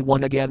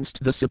 Anyone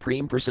against the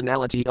Supreme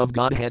Personality of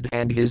Godhead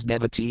and his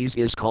devotees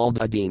is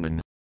called a demon.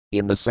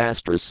 In the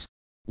Sastras,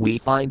 we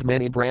find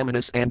many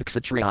Brahmanas and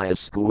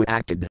Kshatriyas who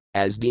acted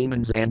as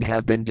demons and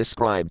have been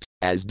described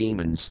as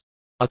demons.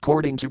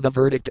 According to the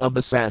verdict of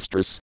the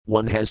Sastras,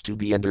 one has to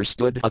be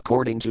understood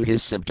according to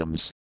his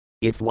symptoms.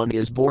 If one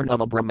is born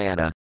of a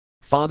Brahmana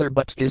father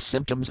but his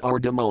symptoms are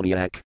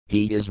demoniac,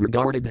 he is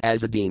regarded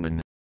as a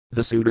demon.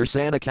 The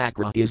Sudarsana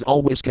Chakra is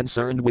always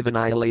concerned with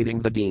annihilating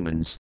the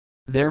demons.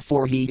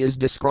 Therefore he is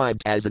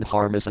described as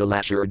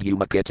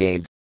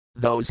Adharmasilashurdhumakatave.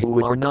 Those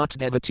who are not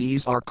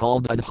devotees are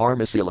called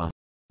Adharmasila.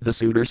 The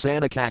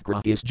Sudarsana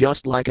Chakra is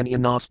just like an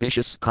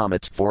inauspicious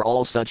comet for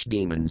all such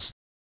demons.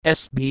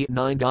 SB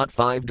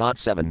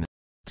 9.5.7.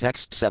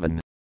 Text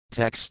 7.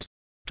 Text.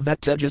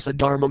 Tvetejasa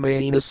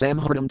dharmamayana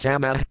samharam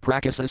tamah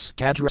prakasas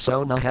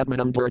kadrasona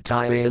hadmanam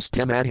dhartayas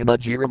tamadhima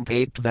jiram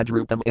pate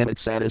tvedrupam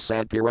enitsana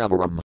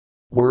satpiravaram.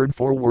 Word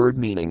for word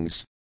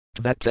meanings.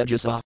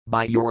 Tvetejasa,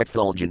 by your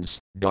effulgence,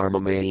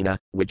 dharmamayana,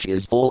 which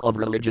is full of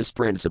religious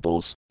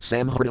principles,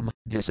 samharam,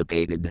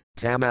 dissipated,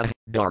 tamah,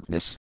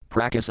 darkness,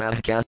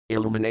 prakasahaka,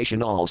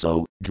 illumination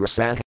also,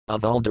 drasah,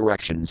 of all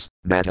directions,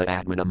 mata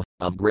atmanam,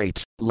 of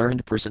great,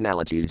 learned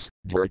personalities,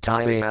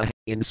 dhartaya,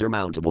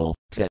 insurmountable,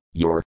 te,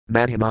 your,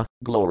 madhima,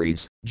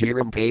 glories,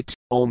 jirampate,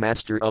 O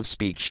master of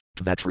speech,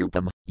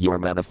 tvetrupam, your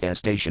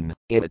manifestation,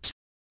 it.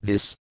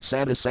 This,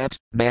 sadasat,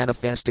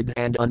 manifested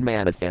and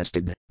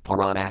unmanifested,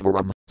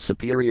 paranavaram,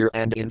 superior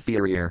and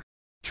inferior.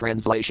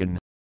 Translation.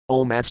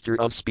 O master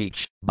of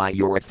speech, by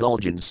your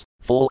effulgence,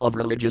 full of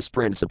religious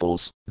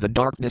principles, the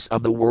darkness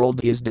of the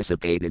world is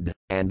dissipated,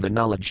 and the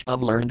knowledge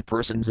of learned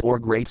persons or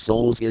great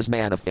souls is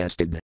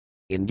manifested.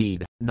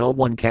 Indeed, no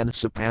one can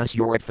surpass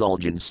your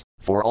effulgence,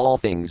 for all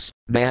things,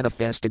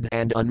 manifested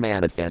and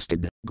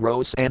unmanifested,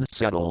 gross and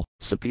subtle,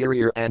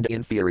 superior and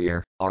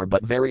inferior, are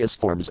but various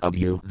forms of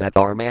you that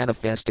are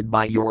manifested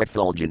by your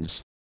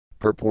effulgence.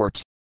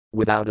 Purport.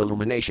 Without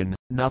illumination,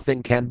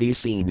 nothing can be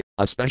seen,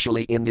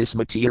 especially in this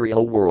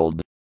material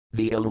world.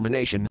 The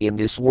illumination in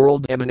this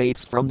world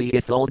emanates from the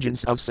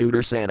effulgence of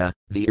Sudarsana,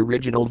 the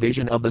original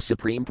vision of the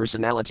Supreme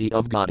Personality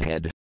of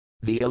Godhead.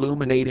 The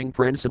illuminating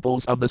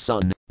principles of the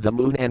sun, the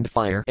moon and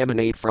fire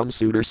emanate from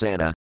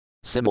Sudarsana.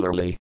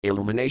 Similarly,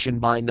 illumination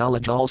by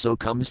knowledge also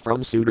comes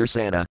from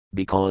Sudarsana,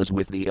 because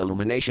with the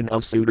illumination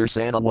of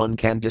Sudarsana one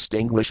can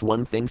distinguish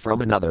one thing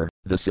from another,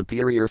 the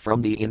superior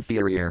from the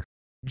inferior.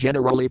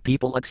 Generally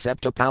people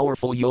accept a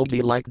powerful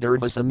yogi like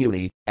Durvasa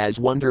Muni as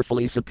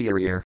wonderfully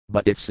superior,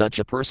 but if such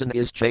a person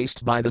is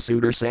chased by the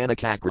Sudarsana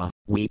Chakra,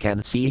 we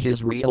can see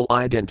his real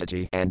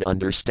identity and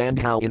understand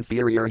how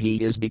inferior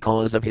he is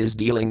because of his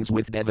dealings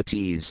with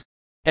devotees.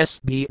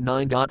 SB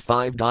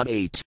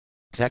 9.5.8.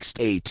 Text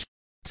 8.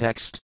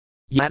 Text.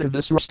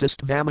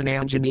 Yadavisrastast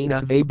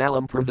vamananjanina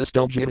vabalam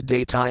pravisto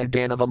jivadetaya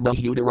danavam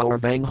mahudaro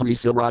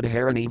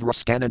vangharisaradaharani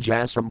vraskana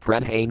jasram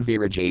pradhain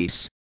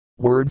virajas.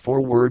 Word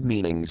for word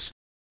meanings.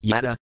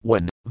 Yada,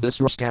 when,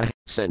 Visrasta,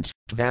 sent,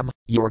 Tvam,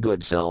 your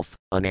good self,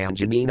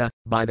 Ananjanina,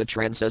 by the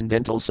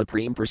transcendental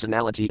Supreme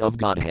Personality of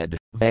Godhead,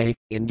 Ve,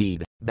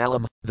 indeed,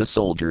 Balam, the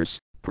soldiers,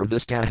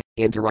 Pravista,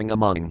 entering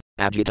among,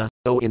 Ajita,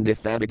 O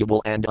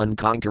indefatigable and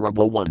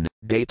unconquerable one,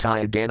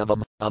 Dataya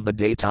Danavam, of the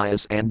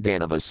Datayas and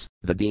Danavas,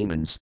 the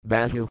demons,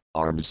 Bahu,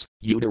 arms,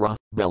 Udara,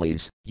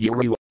 bellies,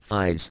 Uru,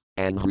 thighs,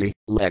 Anghri,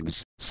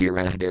 legs,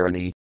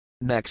 Sirahdarani.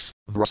 Next,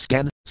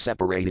 Vraskan,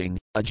 separating,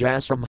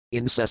 Ajasram,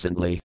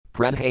 incessantly,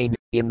 Pradhain,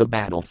 in the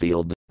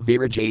battlefield,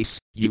 Virajas,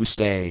 you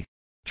stay.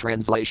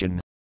 Translation.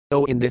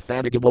 O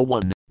indefatigable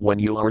one, when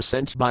you are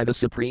sent by the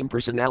Supreme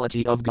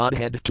Personality of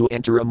Godhead to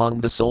enter among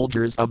the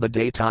soldiers of the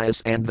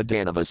Datayas and the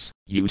Danavas,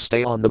 you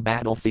stay on the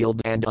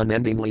battlefield and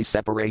unendingly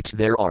separate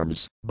their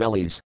arms,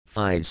 bellies,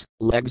 thighs,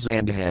 legs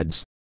and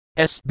heads.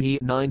 SB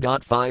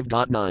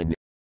 9.5.9.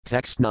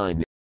 Text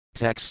 9.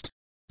 Text.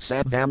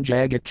 Sabvam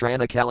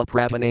Jagatrana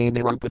Kalapravane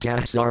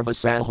Nirupatah Sarva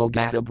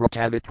Sahogata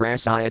Bratavit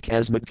Prasayak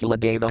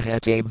Asmadkiladeva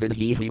Hate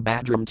Vidhihi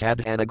Badram Tad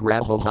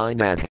Anagraho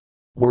Hinad.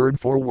 Word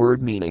for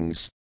word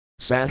meanings.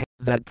 Sah,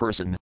 that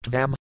person,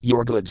 Tvam,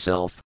 your good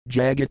self,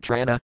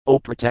 Jagatrana, O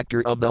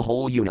protector of the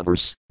whole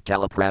universe,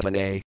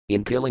 Kalapravane,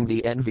 in killing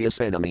the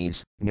envious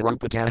enemies,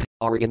 Nirupatah,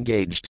 are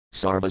engaged,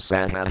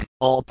 Sarvasaha,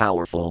 all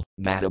powerful,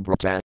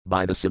 Gatabrata,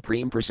 by the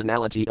Supreme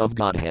Personality of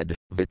Godhead,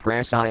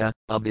 Viprasaya,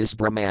 of this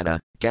Brahmana,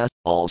 Ka,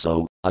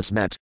 also,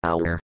 Asmat,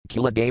 our,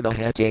 Kiladeva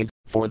Hate,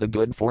 for the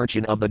good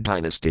fortune of the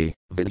dynasty,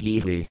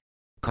 Vidhihi.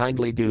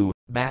 Kindly do,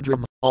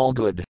 Badram, all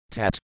good,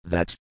 Tat,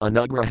 that,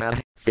 Anugraha,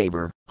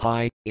 favor,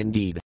 high,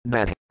 indeed,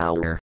 Nat,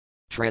 our.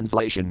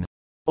 Translation.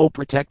 O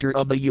protector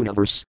of the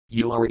universe,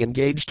 you are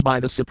engaged by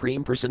the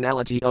Supreme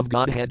Personality of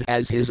Godhead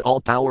as his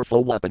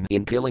all-powerful weapon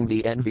in killing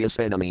the envious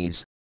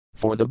enemies.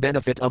 For the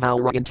benefit of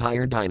our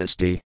entire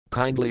dynasty,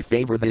 kindly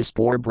favor this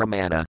poor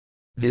Brahmana.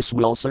 This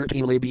will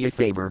certainly be a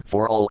favor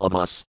for all of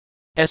us.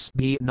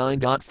 SB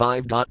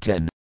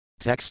 9.5.10.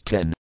 Text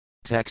 10.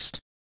 Text.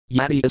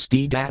 Yadi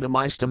asti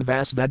datamistam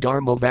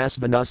vasvadharmo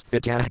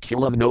vasvanusthitah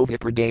kulam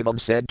novipradevam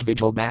said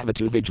tvijal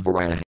bhavatu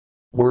vijvara.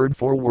 Word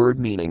for word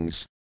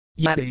meanings.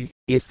 Yadi,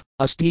 if,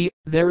 asti,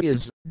 there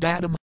is,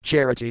 datam,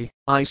 charity,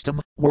 istam,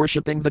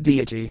 worshipping the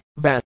deity,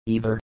 va,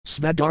 either,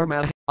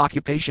 svadharma,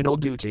 occupational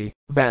duty,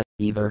 va,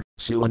 either,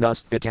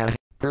 suanusthita,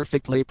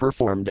 perfectly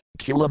performed,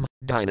 Kulam,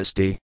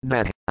 dynasty,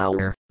 Nat,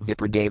 our,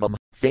 Vipradevam,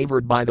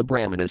 favored by the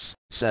Brahmanas,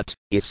 Sat,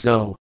 if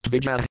so,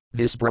 Tvija,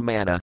 this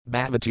Brahmana,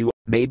 Bhavatu,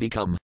 may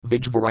become,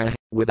 Vijvara,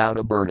 without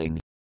a burning.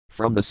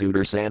 From the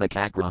Sudarsana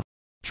Kakra.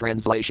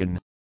 Translation.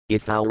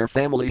 If our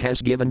family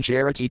has given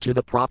charity to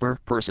the proper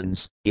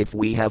persons, if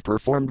we have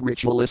performed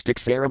ritualistic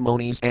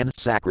ceremonies and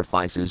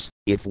sacrifices,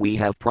 if we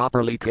have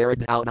properly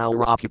carried out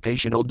our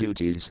occupational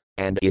duties,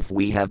 and if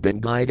we have been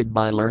guided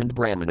by learned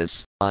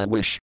brahmanas, I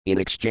wish, in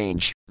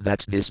exchange,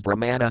 that this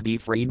brahmana be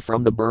freed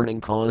from the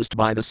burning caused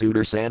by the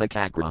Sudarsana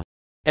Kakra.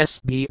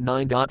 SB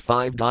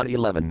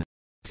 9.5.11.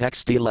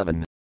 Text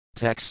 11.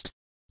 Text.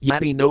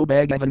 Yadi no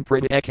bhagavan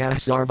prita ekah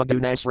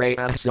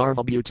sarvagunasrayah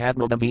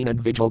sarvabhutadmadavinad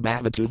vijal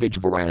bhavatu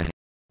vijvarah.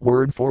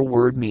 Word for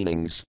word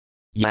meanings.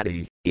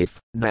 Yadi,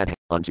 if, nat,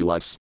 unto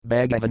us,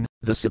 Bhagavan,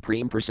 the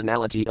Supreme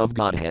Personality of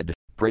Godhead,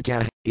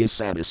 Prita, is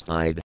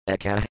satisfied,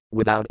 Eka,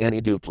 without any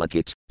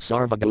duplicate,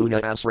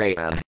 Sarvaguna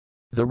Asraya,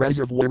 the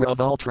reservoir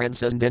of all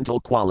transcendental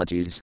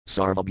qualities,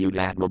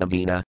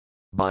 Sarvabhutatmadavina,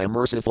 by a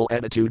merciful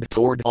attitude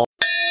toward all